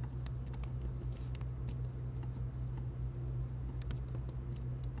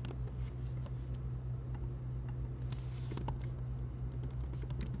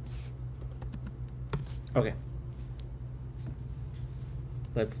 Okay.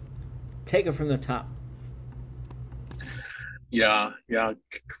 Let's take it from the top. Yeah,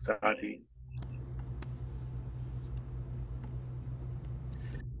 study.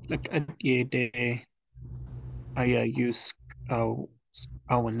 Like at ye de I use Kayaaní,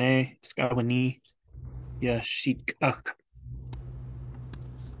 ya X'éig.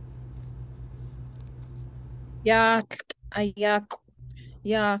 Yak, ayak,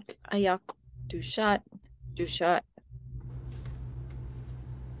 do shot.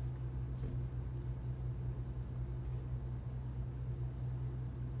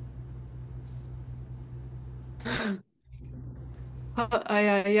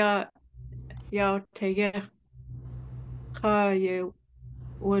 Yao tege Kaye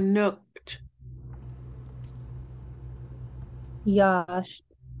Wanukt. Ya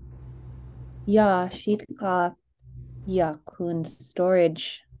X'éig ya kun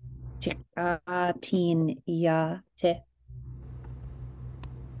storage tin ya te.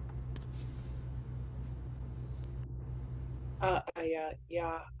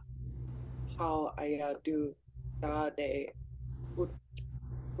 Yeah. How I do da de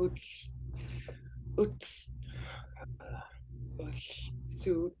uts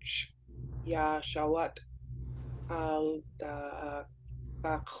such ya shawat al da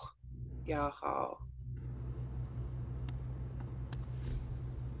bak ya how.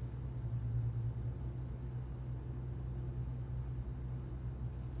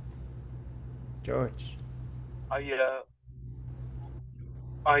 George.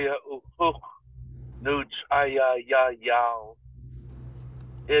 Aya uhuk nuch aya ya yao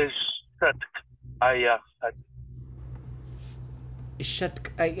is satk aya hat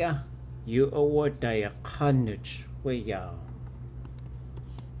Ishatk aya. You awardaya kanuch weyao.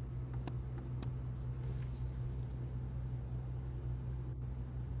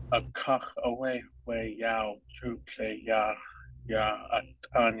 A kach away way yao truke ya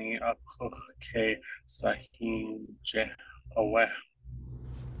atani a ke sahin je away.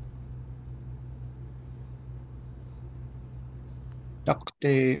 Duck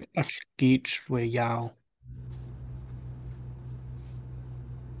de Ashgeach we yao.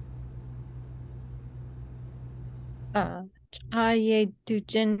 Aye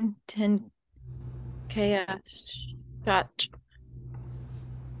dujin ten kaya shot.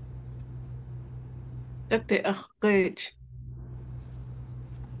 Dukte Achgage.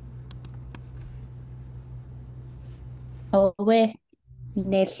 Owe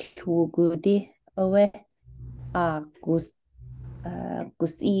nel hugudi owe gus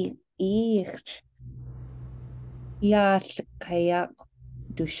ich ya kayak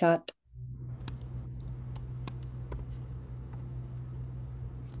do shot.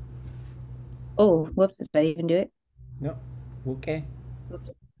 Oh, whoops, did I even do it? No. Okay.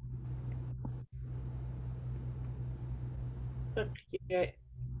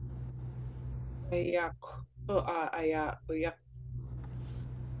 Yak aya uyak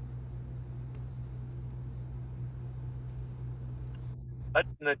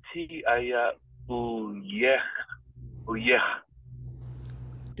atnati aya uyeh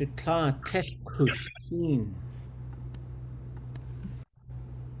Dutla telkushkin.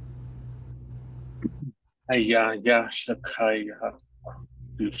 Aya ya shakaya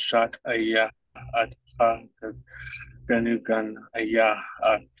du shot aya at ganugan aya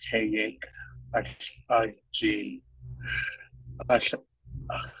at Kayaaní ig ash g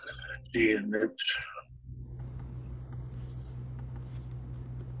nuch.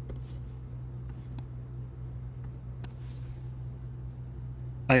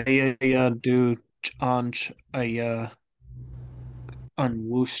 I do change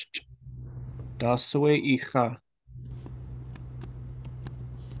unwushed. Das way icha.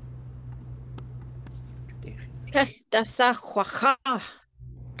 Tlech da sa chwacha.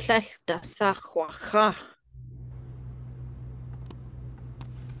 Tlech da sa chwacha.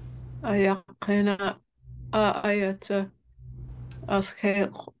 Ayakina Ayata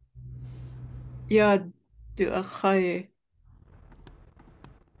Aske Ya do Achaye.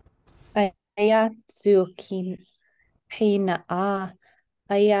 Aya zu kin pina a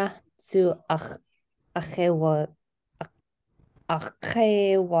aya zu achewa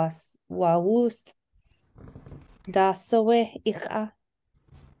achewas wawus da soe icha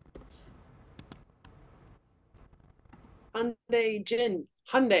Hyundai Jin.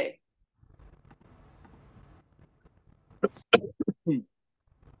 Hyundai.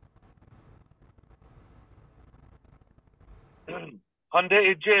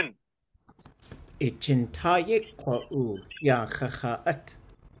 Hyundai Jin. Ijintayik kwa ya khaat.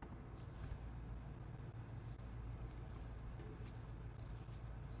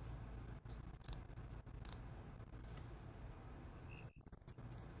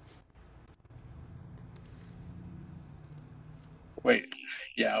 Wait,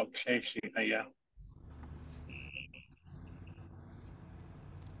 yeah, okay, yeah.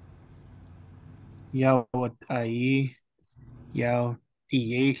 Yao ai. Yao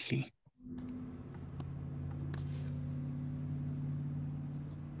Dísi.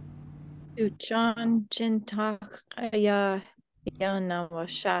 Uchan Jintak ya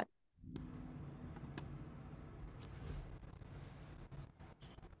Yanawashat.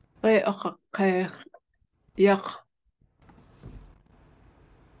 Yuck.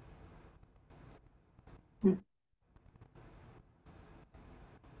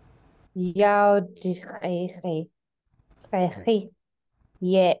 yao di chechi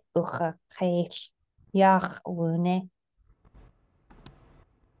ye ucha chech yach wune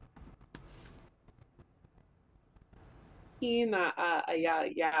Ina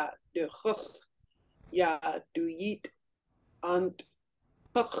ya de chus. Ya du yit and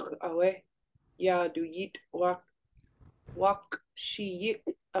chuk away. Ya du yit wak she yit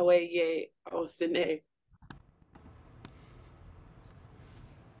away ye osine.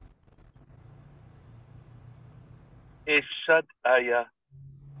 Ishad aya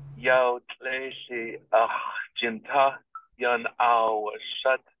yao tlesi jinta yan au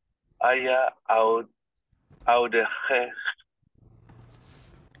shad aya au de khech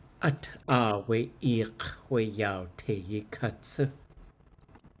At we ik we yao te yikatsu.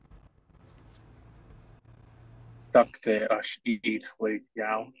 Dakte ash eat wait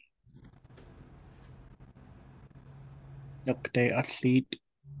yao. Nukde athlete.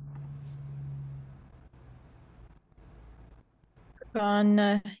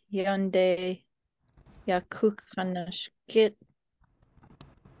 Kana Yande Yakukanashkit.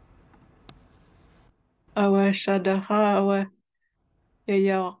 Awe Shadaha Awe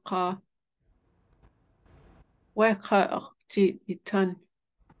Yayaka. Weka Ji Itan.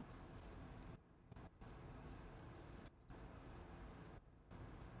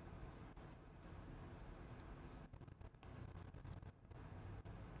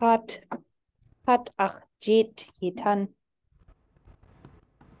 hat ach jit yitan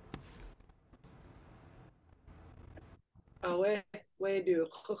Away we du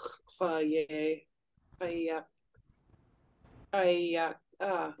chuk ye ayak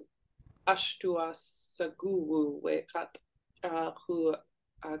ashtua saguwu we kat hu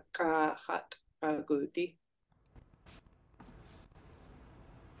akahat agudi.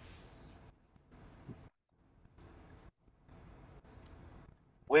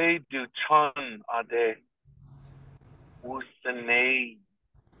 we du chun ade usane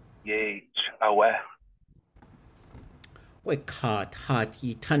ye awe We kat hat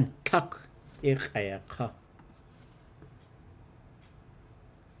yitan tak ikayaka.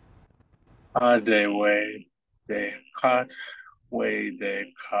 Ade way de kat way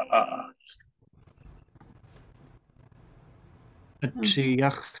de kaat. Atsi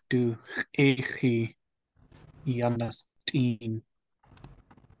yachdu X'éig Yanastin.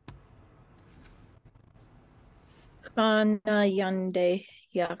 Kana Yande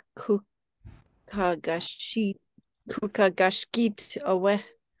Kukagashkit Awe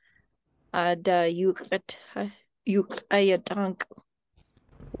Ada Yukayatank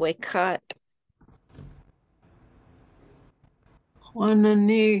Wekat.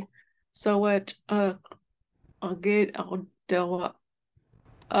 Juanani Sawat Agate Aldewa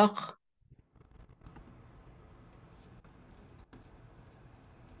Ach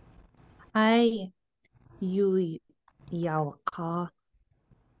ai yu yao ka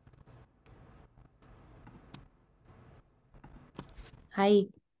hai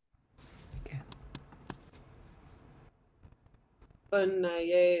Okay.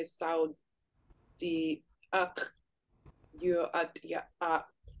 Ye sao di ak you at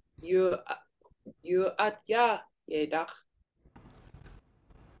ya ye dach.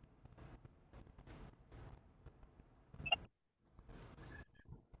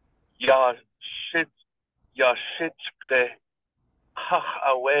 ya shit de hach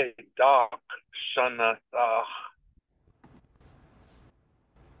awe dark Shana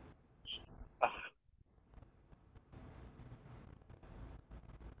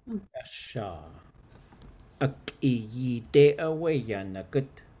Shaw. Aki de away yanagut.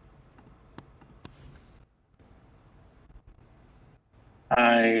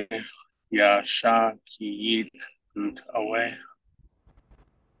 I Yasha Kiyit Gut away.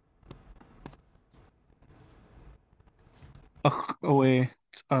 away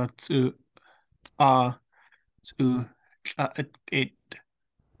to it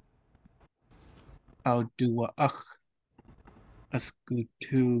I'll do as good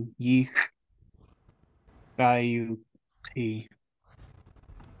to ye gaawú.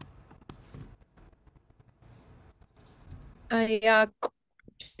 Ayak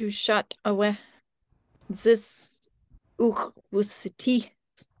to shut away. This wusiti.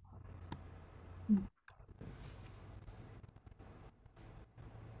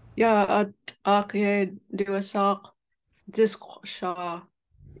 Yeah, okay, do a sock. This sha.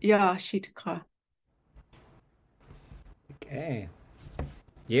 Yeah, shitka. Okay.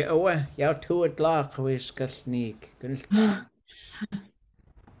 Yeah, away. Yow 2 o'clock. Wish kalneeek.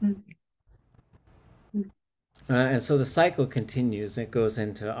 And so the cycle continues. It goes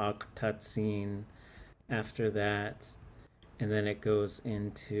into Aktatsin after that, and then it goes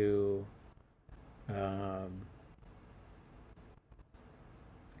into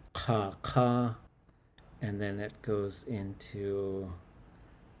Ka, and then it goes into,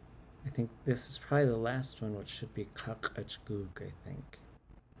 I think this is probably the last one, which should be Kakachgook, I think.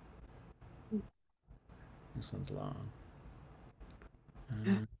 This one's long.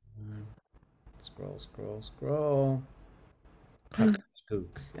 Scroll.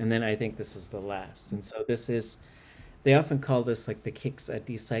 And then I think this is the last. And so this is, they often call this like the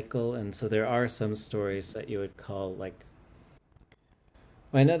Kayaaní cycle. And so there are some stories that you would call like,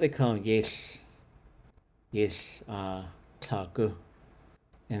 well, I know they call them Klagu.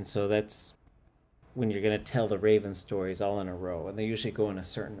 And so that's when you're going to tell the raven stories all in a row. And they usually go in a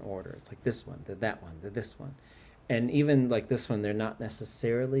certain order. It's like this one, then that one, then this one. And even like this one, they're not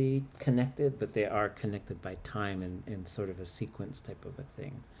necessarily connected, but they are connected by time and in sort of a sequence type of a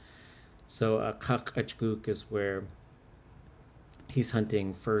thing. So Kakachgook is where he's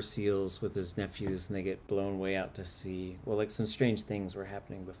hunting fur seals with his nephews, and they get blown way out to sea. Well, like some strange things were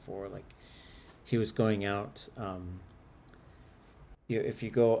happening before. Like he was going out. If you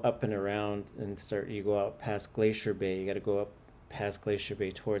go up and around and you go out past Glacier Bay, you got to go up past Glacier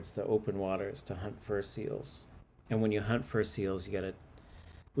Bay towards the open waters to hunt fur seals. And when you hunt fur seals, you got to,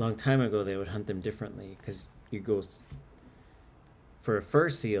 long time ago, they would hunt them differently, because you go, for a fur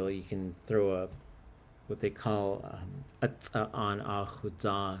seal, you can throw what they call on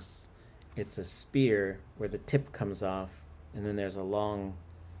ahudzas. It's a spear where the tip comes off, and then there's a long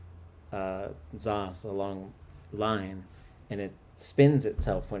zas, a long line, and it spins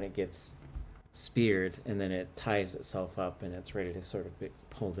itself when it gets speared, and then it ties itself up, and it's ready to sort of be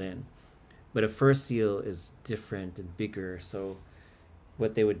pulled in. But a fur seal is different and bigger, so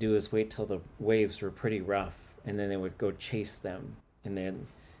what they would do is wait till the waves were pretty rough, and then they would go chase them, and then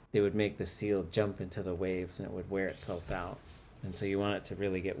they would make the seal jump into the waves, and it would wear itself out. And so you want it to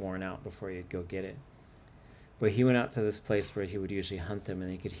really get worn out before you'd go get it. But he went out to this place where he would usually hunt them,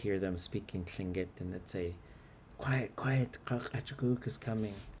 and he could hear them speaking Tlingit, and they'd say, quiet, Kakachgook is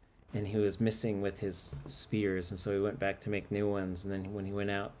coming. And he was missing with his spears, and so he went back to make new ones, and then when he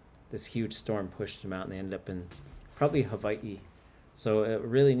went out, this huge storm pushed him out, and they ended up in probably Hawaii. So a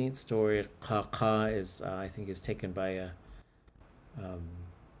really neat story. Ka is, I think, is taken by a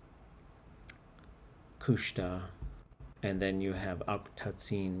Kushta, and then you have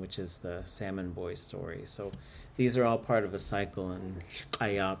Aktatsin, which is the Salmon Boy story. So these are all part of a cycle, and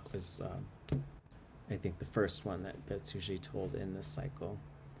Kayak is, I think, the first one that's usually told in this cycle.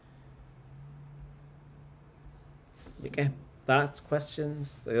 Okay. Thoughts,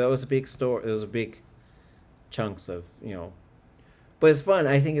 questions? That was a big story. It was a big chunks of, but it's fun.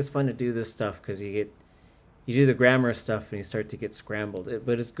 I think it's fun to do this stuff because you do the grammar stuff and you start to get scrambled.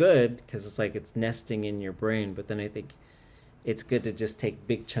 But it's good because it's like it's nesting in your brain. But then I think it's good to just take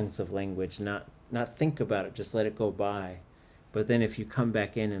big chunks of language, not think about it, just let it go by. But then if you come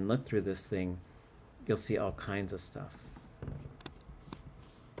back in and look through this thing, you'll see all kinds of stuff.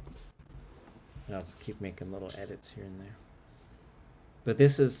 And I'll just keep making little edits here and there. But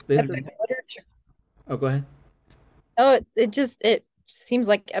this is Literature. Oh, go ahead. Oh, it seems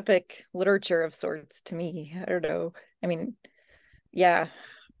like epic literature of sorts to me. I don't know. I mean, yeah.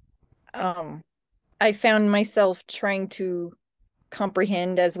 I found myself trying to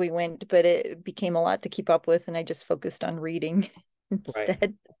comprehend as we went, but it became a lot to keep up with, and I just focused on reading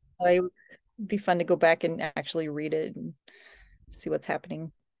instead. I be fun to go back and actually read it and see what's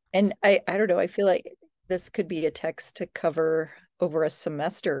happening. And I don't know, I feel like this could be a text to cover over a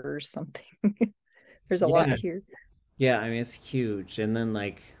semester or something. There's a lot Yeah. here. Yeah, I mean it's huge. And then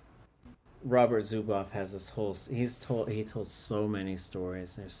like Robert Zuboff has this whole he told so many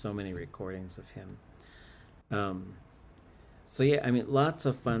stories. There's so many recordings of him. Um so yeah, I mean lots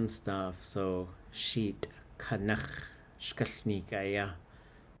of fun stuff. So sheet kanach shkashnikaya.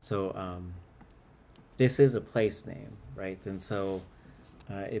 So this is a place name, right? And so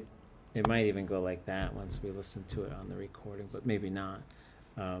it might even go like that once we listen to it on the recording, but maybe not.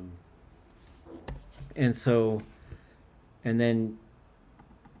 And so, and then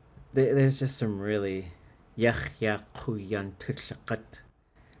there's just some really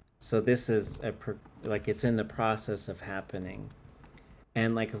so this is like it's in the process of happening.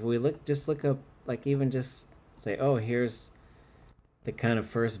 And like if we look up, like even just say, oh, here's the kind of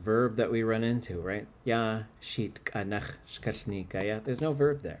first verb that we run into, right? Ya shit kanach shkashnikaya. There's no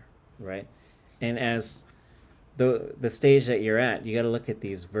verb there, right? And as the stage that you're at, you got to look at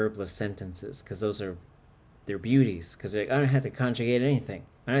these verbless sentences because they're beauties. Because I don't have to conjugate anything.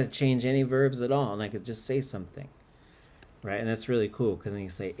 I don't have to change any verbs at all, and I could just say something, right? And that's really cool because then you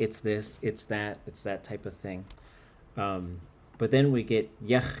say it's this, it's that type of thing. But then we get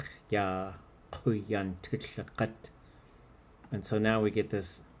yach ya kuyan tutlakat. And so now we get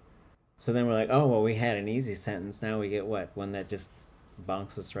this. So then we're like, oh, well, we had an easy sentence. Now we get what? One that just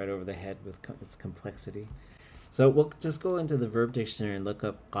bonks us right over the head with its complexity. So we'll just go into the verb dictionary and look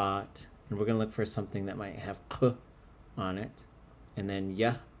up qat. And we're going to look for something that might have k on it. And then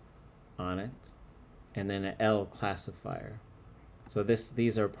ya on it. And then an L classifier. So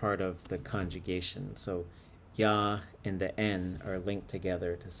these are part of the conjugation. So ya and the N are linked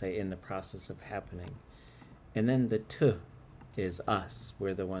together to say in the process of happening. And then the t is us.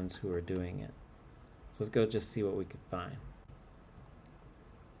 We're the ones who are doing it. So let's go just see what we could find.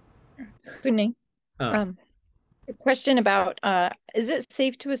 Good Oh. A question about is it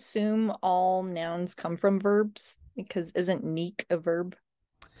safe to assume all nouns come from verbs? Because isn't neek a verb?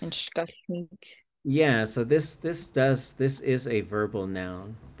 And shkashnik? Yeah, so this is a verbal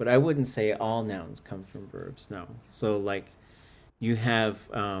noun, but I wouldn't say all nouns come from verbs, no. So like you have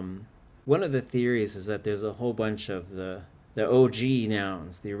one of the theories is that there's a whole bunch of the OG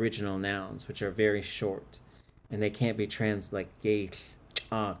nouns, the original nouns, which are very short, and they can't be like yeich,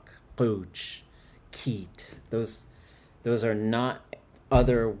 chak, pooch, keet. Those are not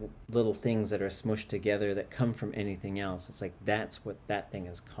other little things that are smushed together that come from anything else. It's like that's what that thing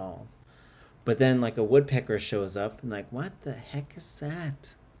is called. But then like a woodpecker shows up and like, what the heck is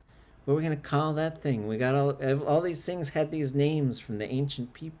that? What are we gonna call that thing? We got all these things had these names from the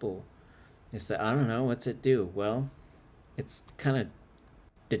ancient people. They said, I don't know, what's it do? Well, it's kind of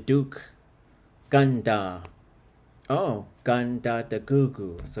the duke, gunda. Oh, gunda da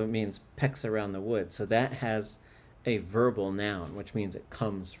gugu. So it means pecks around the wood. So that has a verbal noun, which means it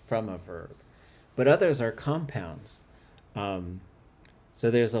comes from a verb. But others are compounds. So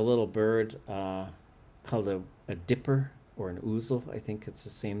there's a little bird called a dipper or an ouzel. I think it's the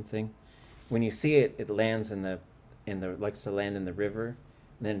same thing. When you see it, it lands likes to land in the river.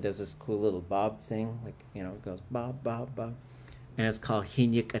 And then it does this cool little bob thing, like, it goes bob, bob, bob. And it's called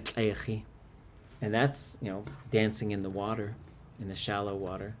hinyik atlechi. And that's, dancing in the water, in the shallow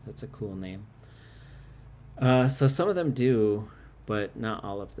water. That's a cool name. So some of them do, but not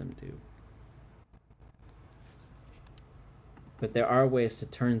all of them do. But there are ways to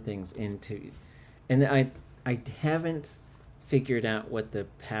turn things into, and I haven't figured out what the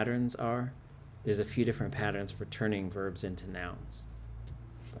patterns are. There's a few different patterns for turning verbs into nouns.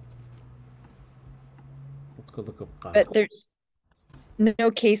 Let's go look up. But there's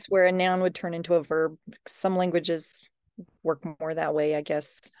no case where a noun would turn into a verb. Some languages work more that way, I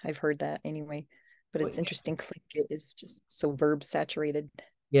guess. I've heard that anyway. But it's interesting. It is just so verb saturated.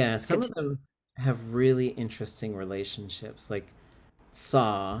 Yeah, some of them have really interesting relationships, like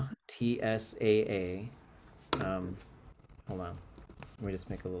tsaa, Tsaa. Hold on, let me just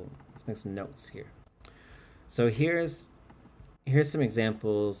let's make some notes here. So here's some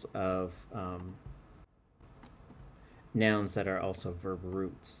examples of nouns that are also verb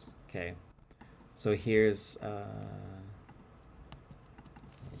roots. Okay, so here's let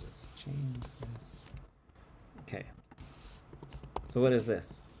me just change this. Okay, so what is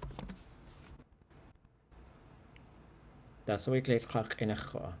this? That's what we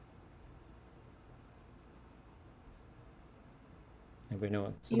Anybody know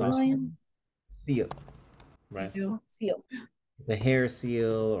what seal, right? Seal. It's a hair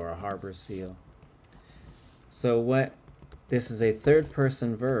seal or a harbor seal. So this is a third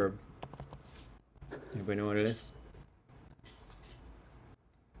person verb, Anybody know what it is?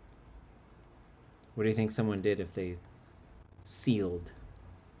 What do you think someone did if they sealed?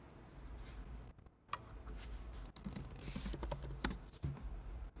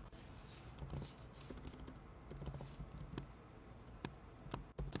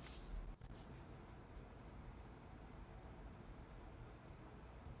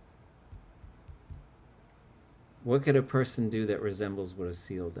 What could a person do that resembles what a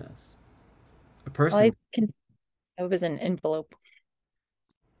seal does? A person. Well, I can. It was an envelope.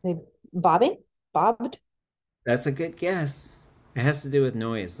 They bobbing? Bobbed? That's a good guess. It has to do with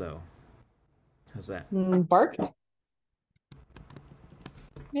noise, though. How's that? Barked?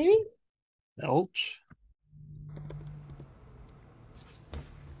 Maybe? Belch.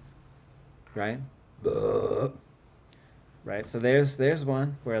 Right? Right. So there's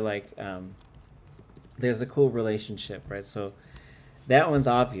one where like there's a cool relationship, right? So that one's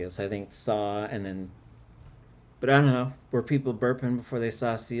obvious. I think saw and then, but I don't know. Were people burping before they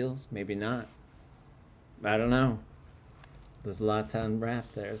saw seals? Maybe not. I don't know. There's a lot to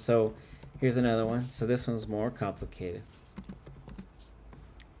unwrap there. So here's another one. So this one's more complicated.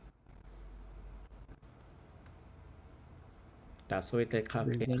 Das heute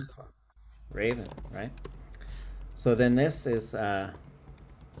Raven. Raven, right? So then this is that's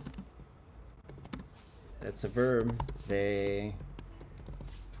a verb. They.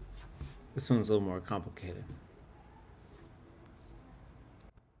 This one's a little more complicated.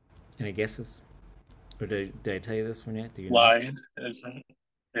 Any guesses? Or did I tell you this one yet? Do you know? Lion, isn't it?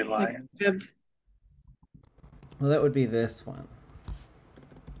 A lion. Fib. Well, that would be this one.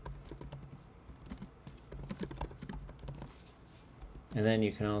 And then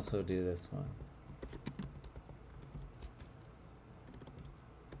you can also do this one.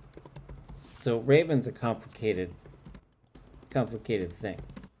 So Raven's a complicated thing.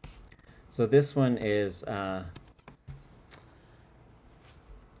 So this one is that's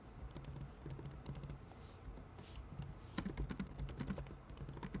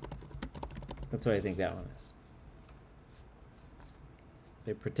what I think that one is.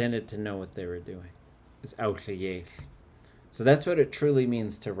 They pretended to know what they were doing. It's X'éig. So that's what it truly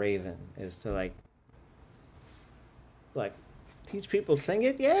means to Raven, is to like teach people sing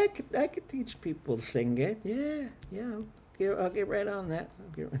it. Yeah, I could teach people sing it. Yeah, I'll get right on that.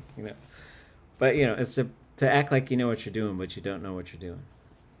 But it's to act like you know what you're doing, but you don't know what you're doing.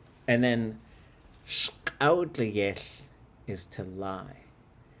 And then X'éig is to lie.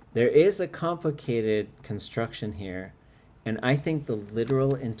 There is a complicated construction here, and I think the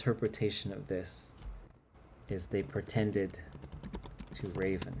literal interpretation of this is they pretended to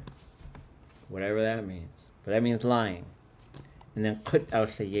Raven. Whatever that means. But that means lying. And then put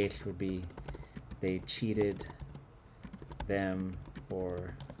X'éig would be they cheated them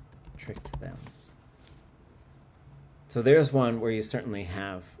or tricked them. So there's one where you certainly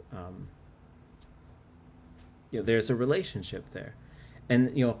have, there's a relationship there.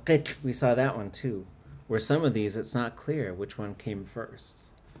 And, we saw that one too, where some of these, it's not clear which one came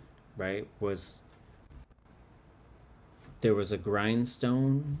first, right? There was a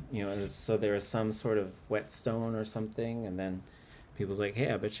grindstone, so there was some sort of whetstone or something, and then people's like,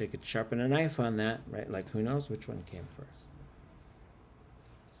 hey, I bet you could sharpen a knife on that, right? Like, who knows which one came first?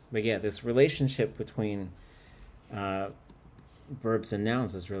 But yeah, this relationship between verbs and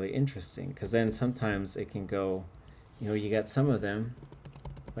nouns is really interesting, because then sometimes it can go, you got some of them,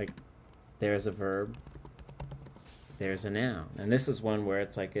 like there's a verb, there's a noun. And this is one where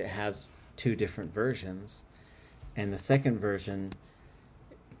it's like it has two different versions. And the second version,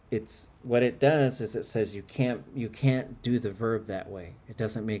 it's what it does is it says you can't do the verb that way. It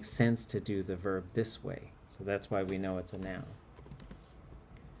doesn't make sense to do the verb this way. So that's why we know it's a noun.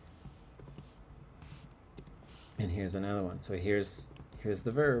 And here's another one. So here's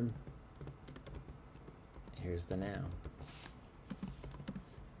the verb. Here's the noun.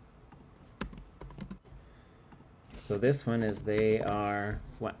 So this one is they are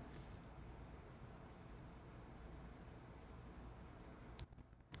what?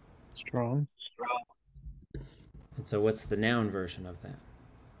 Strong. And so what's the noun version of that?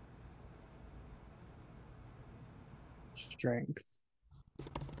 Strength.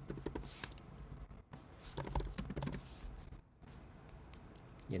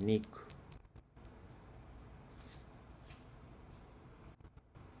 Unique.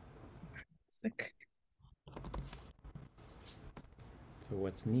 Sick. So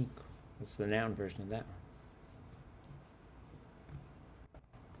what's neek? What's the noun version of that one?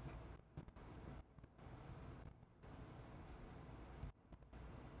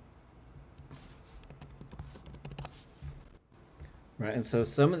 Right, and so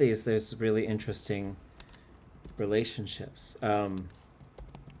some of these, there's really interesting relationships.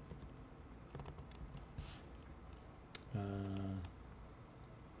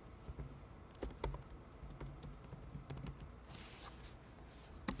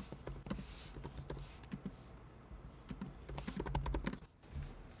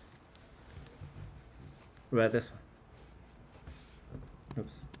 What about this one?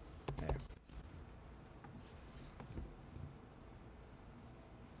 Oops. There.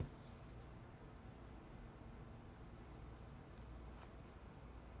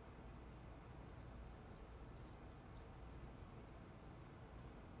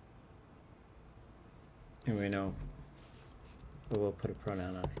 And we know, but we'll put a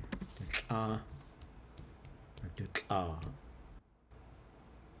pronoun on it. Or do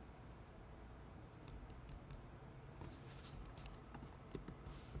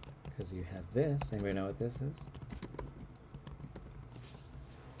because you have this. Anybody know what this is?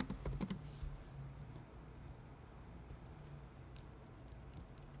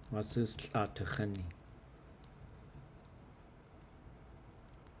 Wasus tla'atuchani.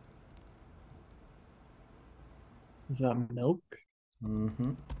 Is that milk?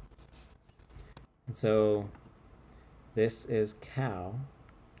 Mm-hmm. And so this is cow.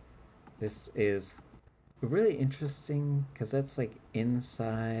 This is really interesting because that's like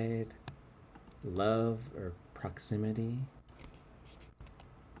inside love or proximity.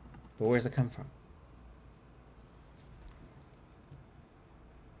 But where's it come from?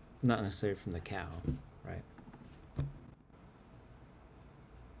 Not necessarily from the cow, right?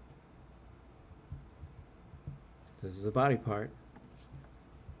 This is a body part.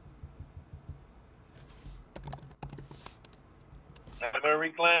 Mammary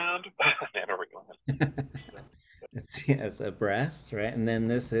gland. Mammary gland. It's a breast, right? And then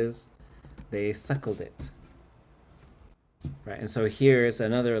this is, they suckled it, right? And so here's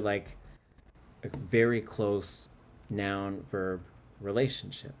another like a very close noun verb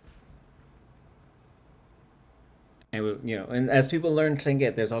relationship. And you know, and as people learn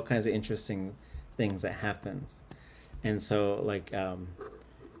Tlingit, there's all kinds of interesting things that happens. And so like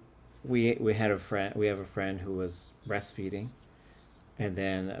we have a friend who was breastfeeding, and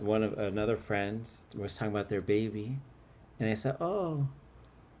then another friend was talking about their baby, and they said, "Oh,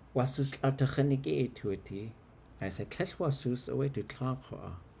 wasus tla'atuchani tuiti." I said, "Tlesh wasus away to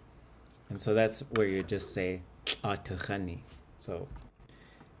tla'achua." And so that's where you just say tla'atuchani. So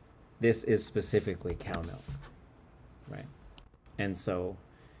this is specifically cow milk, right? And so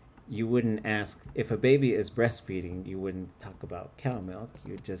you wouldn't ask, if a baby is breastfeeding, you wouldn't talk about cow milk.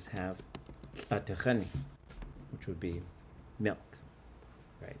 You'd just have tla'atuchani, which would be milk,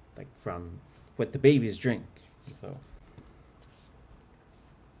 right? Like from what the babies drink. So,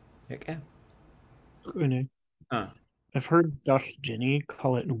 okay. Kayaaní. I've heard Dutch Ginny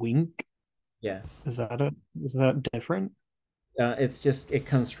call it wink. Yes. Is that different? It's just, it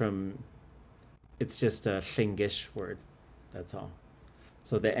comes from, it's just a Shingish word. That's all.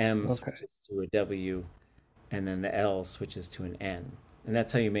 So the M switches to a W, and then the L switches to an N. And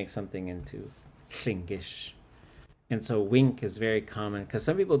that's how you make something into Shingish. And so wink is very common, because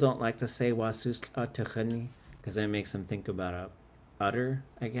some people don't like to say wasus tla'atuchani, because that makes them think about a udder,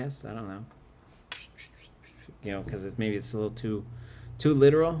 I guess. I don't know. You know, because maybe it's a little too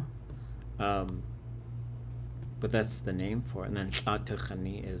literal. But that's the name for it. And then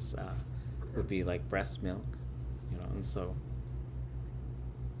tla'atuchani is would be like breast milk, you know. And so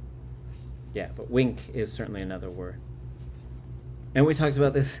yeah, but wink is certainly another word. And we talked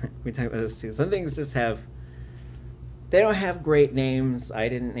about this. We talked about this too. Some things just they don't have great names. I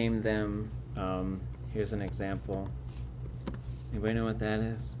didn't name them. Here's an example. Anybody know what that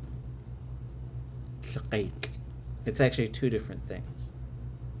is? X'éig. It's actually two different things.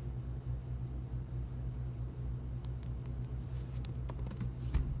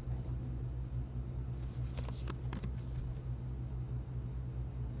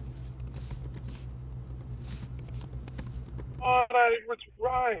 Oh, that was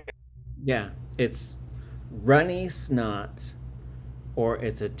right. Yeah, it's runny snot, or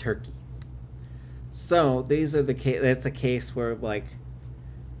it's a turkey. So these are the case. That's a case where like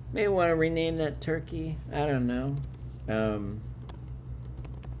maybe want to rename that turkey. I don't know.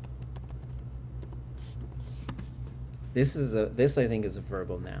 This I think is a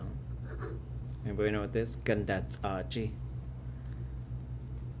verbal noun. Anybody know what this? Gandatsaji.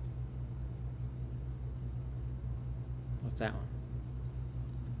 What's that one?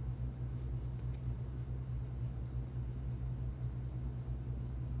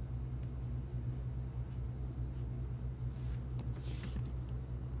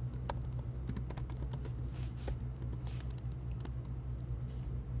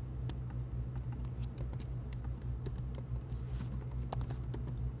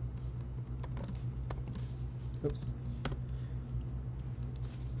 Oops.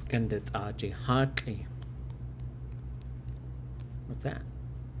 Gandit Aji Hartley. What's that?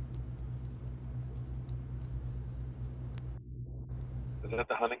 Is that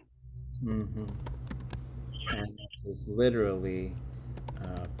the honey? Mm-hmm. And this is literally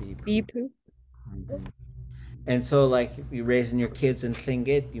bee poop. Bee poop. Mm-hmm. And so, like, if you're raising your kids in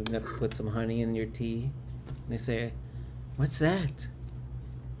Tlingit, you put some honey in your tea. And they say, "What's that?"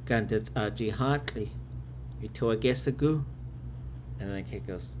 Gandit Aji Hartley. Ito agesagu. And then the kid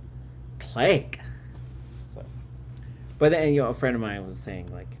goes, "Clake." So, but then, a friend of mine was saying,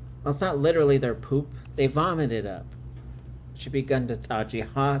 like, well, it's not literally their poop. They vomit it up. It should be Gandit Aji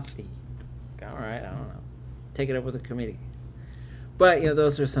Hartley. All right, I don't know. Take it up with the committee. But,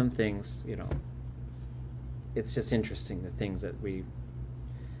 those are some things, it's just interesting, the things that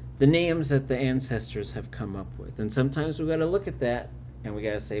the names that the ancestors have come up with. And sometimes we got to look at that and we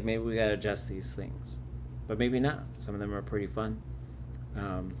got to say, maybe we got to adjust these things. But maybe not. Some of them are pretty fun.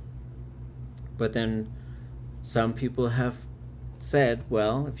 But then some people have said,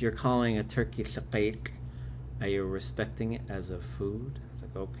 well, if you're calling a turkey X'éig, are you respecting it as a food? It's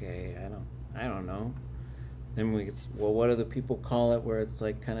like, okay, I don't know. Then well, what do the people call it where it's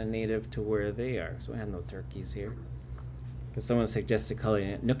like kind of native to where they are? So we have no turkeys here. Because someone suggested calling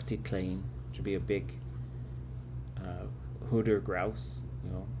it Nuktitlain, which would be a big hooter grouse,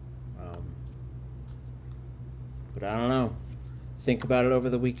 but I don't know. Think about it over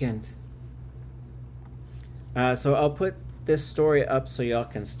the weekend. So I'll put this story up so y'all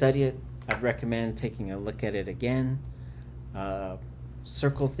can study it. I'd recommend taking a look at it again.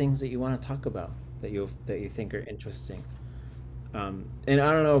 Circle things that you want to talk about, that you think are interesting. And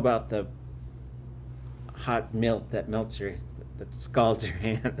I don't know about the hot milk that scalds your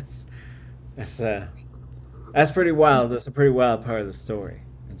hands. That's pretty wild. That's a pretty wild part of the story.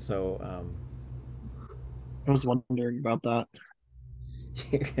 And so I was wondering about that.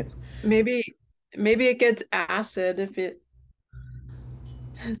 Maybe it gets acid if it.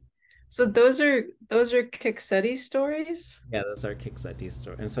 So those are Kixetti stories? Yeah, those are Kixetti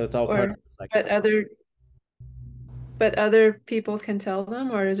stories. And so it's all part of the cycle. But other people can tell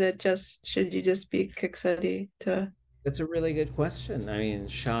them, or should you just be Kixetti to? That's a really good question. I mean,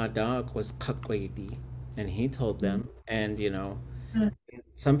 Shah Dog was Kakwaidi, and he told them, and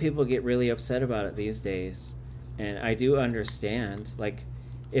some people get really upset about it these days, and I do understand. Like,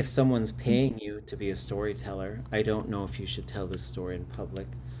 if someone's paying you to be a storyteller, I don't know if you should tell this story in public,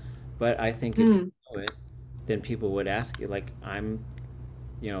 but I think if you know it, then people would ask you. Like,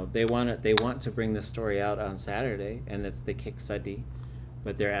 they want to bring the story out on Saturday, and it's the Kiksadi,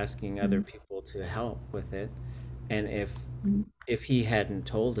 but they're asking other people to help with it. And if he hadn't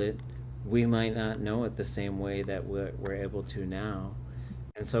told it, we might not know it the same way that we're able to now.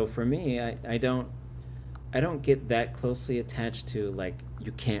 And so for me, I don't get that closely attached to, like,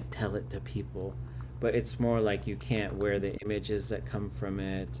 you can't tell it to people, but it's more like you can't wear the images that come from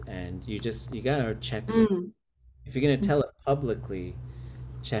it, and you gotta check if you're gonna tell it publicly,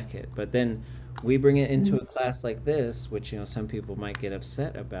 check it. But then we bring it into a class like this, which some people might get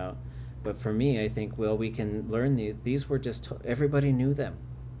upset about. But for me, I think, well, we can learn these were just everybody knew them.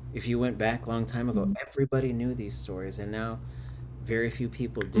 If you went back a long time ago, everybody knew these stories, and now very few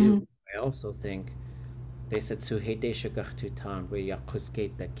people do. So I also think they said so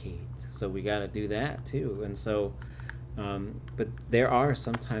we got to do that too. And so but there are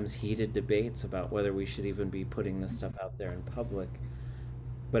sometimes heated debates about whether we should even be putting this stuff out there in public.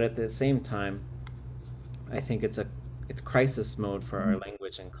 But at the same time, I think it's crisis mode for our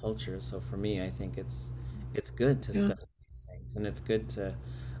language and culture. So for me, I think it's good to study these things, and it's good to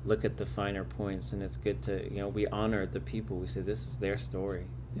look at the finer points, and it's good to we honor the people. We say this is their story,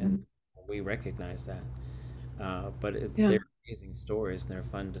 and we recognize that. But they're amazing stories, and they're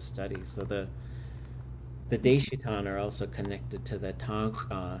fun to study. So the Daeshitan are also connected to the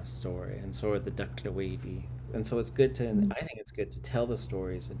Tangka story, and so are the Daklawedi. And so it's good to, I think it's good to tell the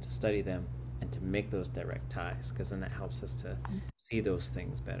stories and to study them and to make those direct ties, because then that helps us to see those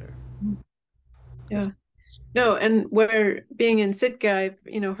things better. Yeah. No, and where being in Sitka,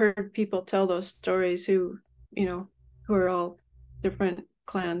 I've heard people tell those stories who are all different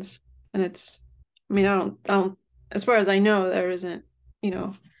clans, and it's, I mean, I don't, as far as I know, there isn't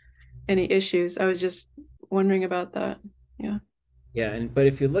any issues. I was just wondering about that. Yeah, but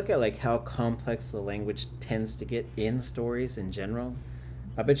if you look at like how complex the language tends to get in stories in general,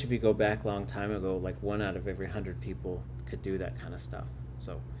 I bet you if you go back a long time ago, like 1 out of every 100 people could do that kind of stuff.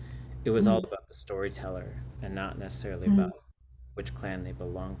 So it was all about the storyteller and not necessarily about which clan they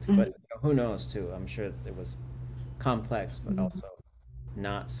belonged to. But who knows too? I'm sure it was complex, but also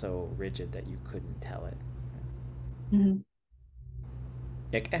not so rigid that you couldn't tell it.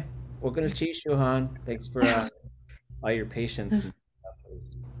 Okay, we're gonna cheese you, Han. Thanks for all your patience and stuff.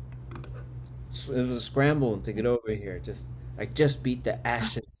 It was a scramble to get over here. I just beat the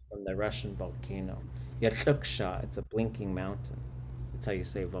ashes from the Russian volcano. Yatlukshah, it's a blinking mountain. That's how you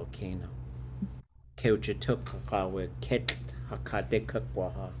say volcano.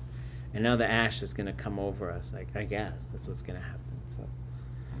 And now the ash is gonna come over us. I guess that's what's gonna happen. So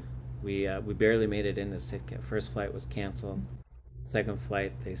we barely made it into Sitka. First flight was canceled. Second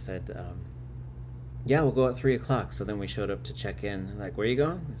flight, they said, yeah, we'll go at 3 o'clock. So then we showed up to check in. Like, where are you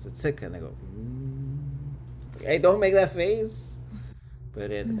going? I said, Sitka. And they go, It's like, hey, don't make that face.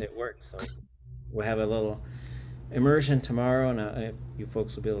 But it worked. So we'll have a little immersion tomorrow, and you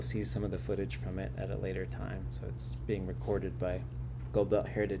folks will be able to see some of the footage from it at a later time. So it's being recorded by Gold Belt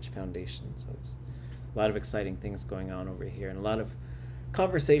Heritage Foundation. So it's a lot of exciting things going on over here, and a lot of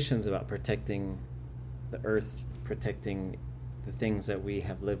conversations about protecting the earth, protecting the things that we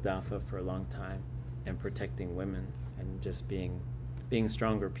have lived off of for a long time, and protecting women, and just being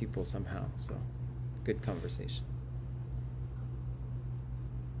stronger people somehow. So good conversations.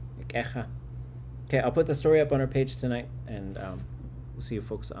 Okay, I'll put the story up on our page tonight, and we'll see you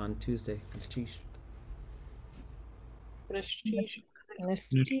folks on Tuesday. Cheese,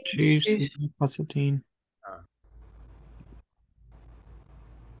 Constantine.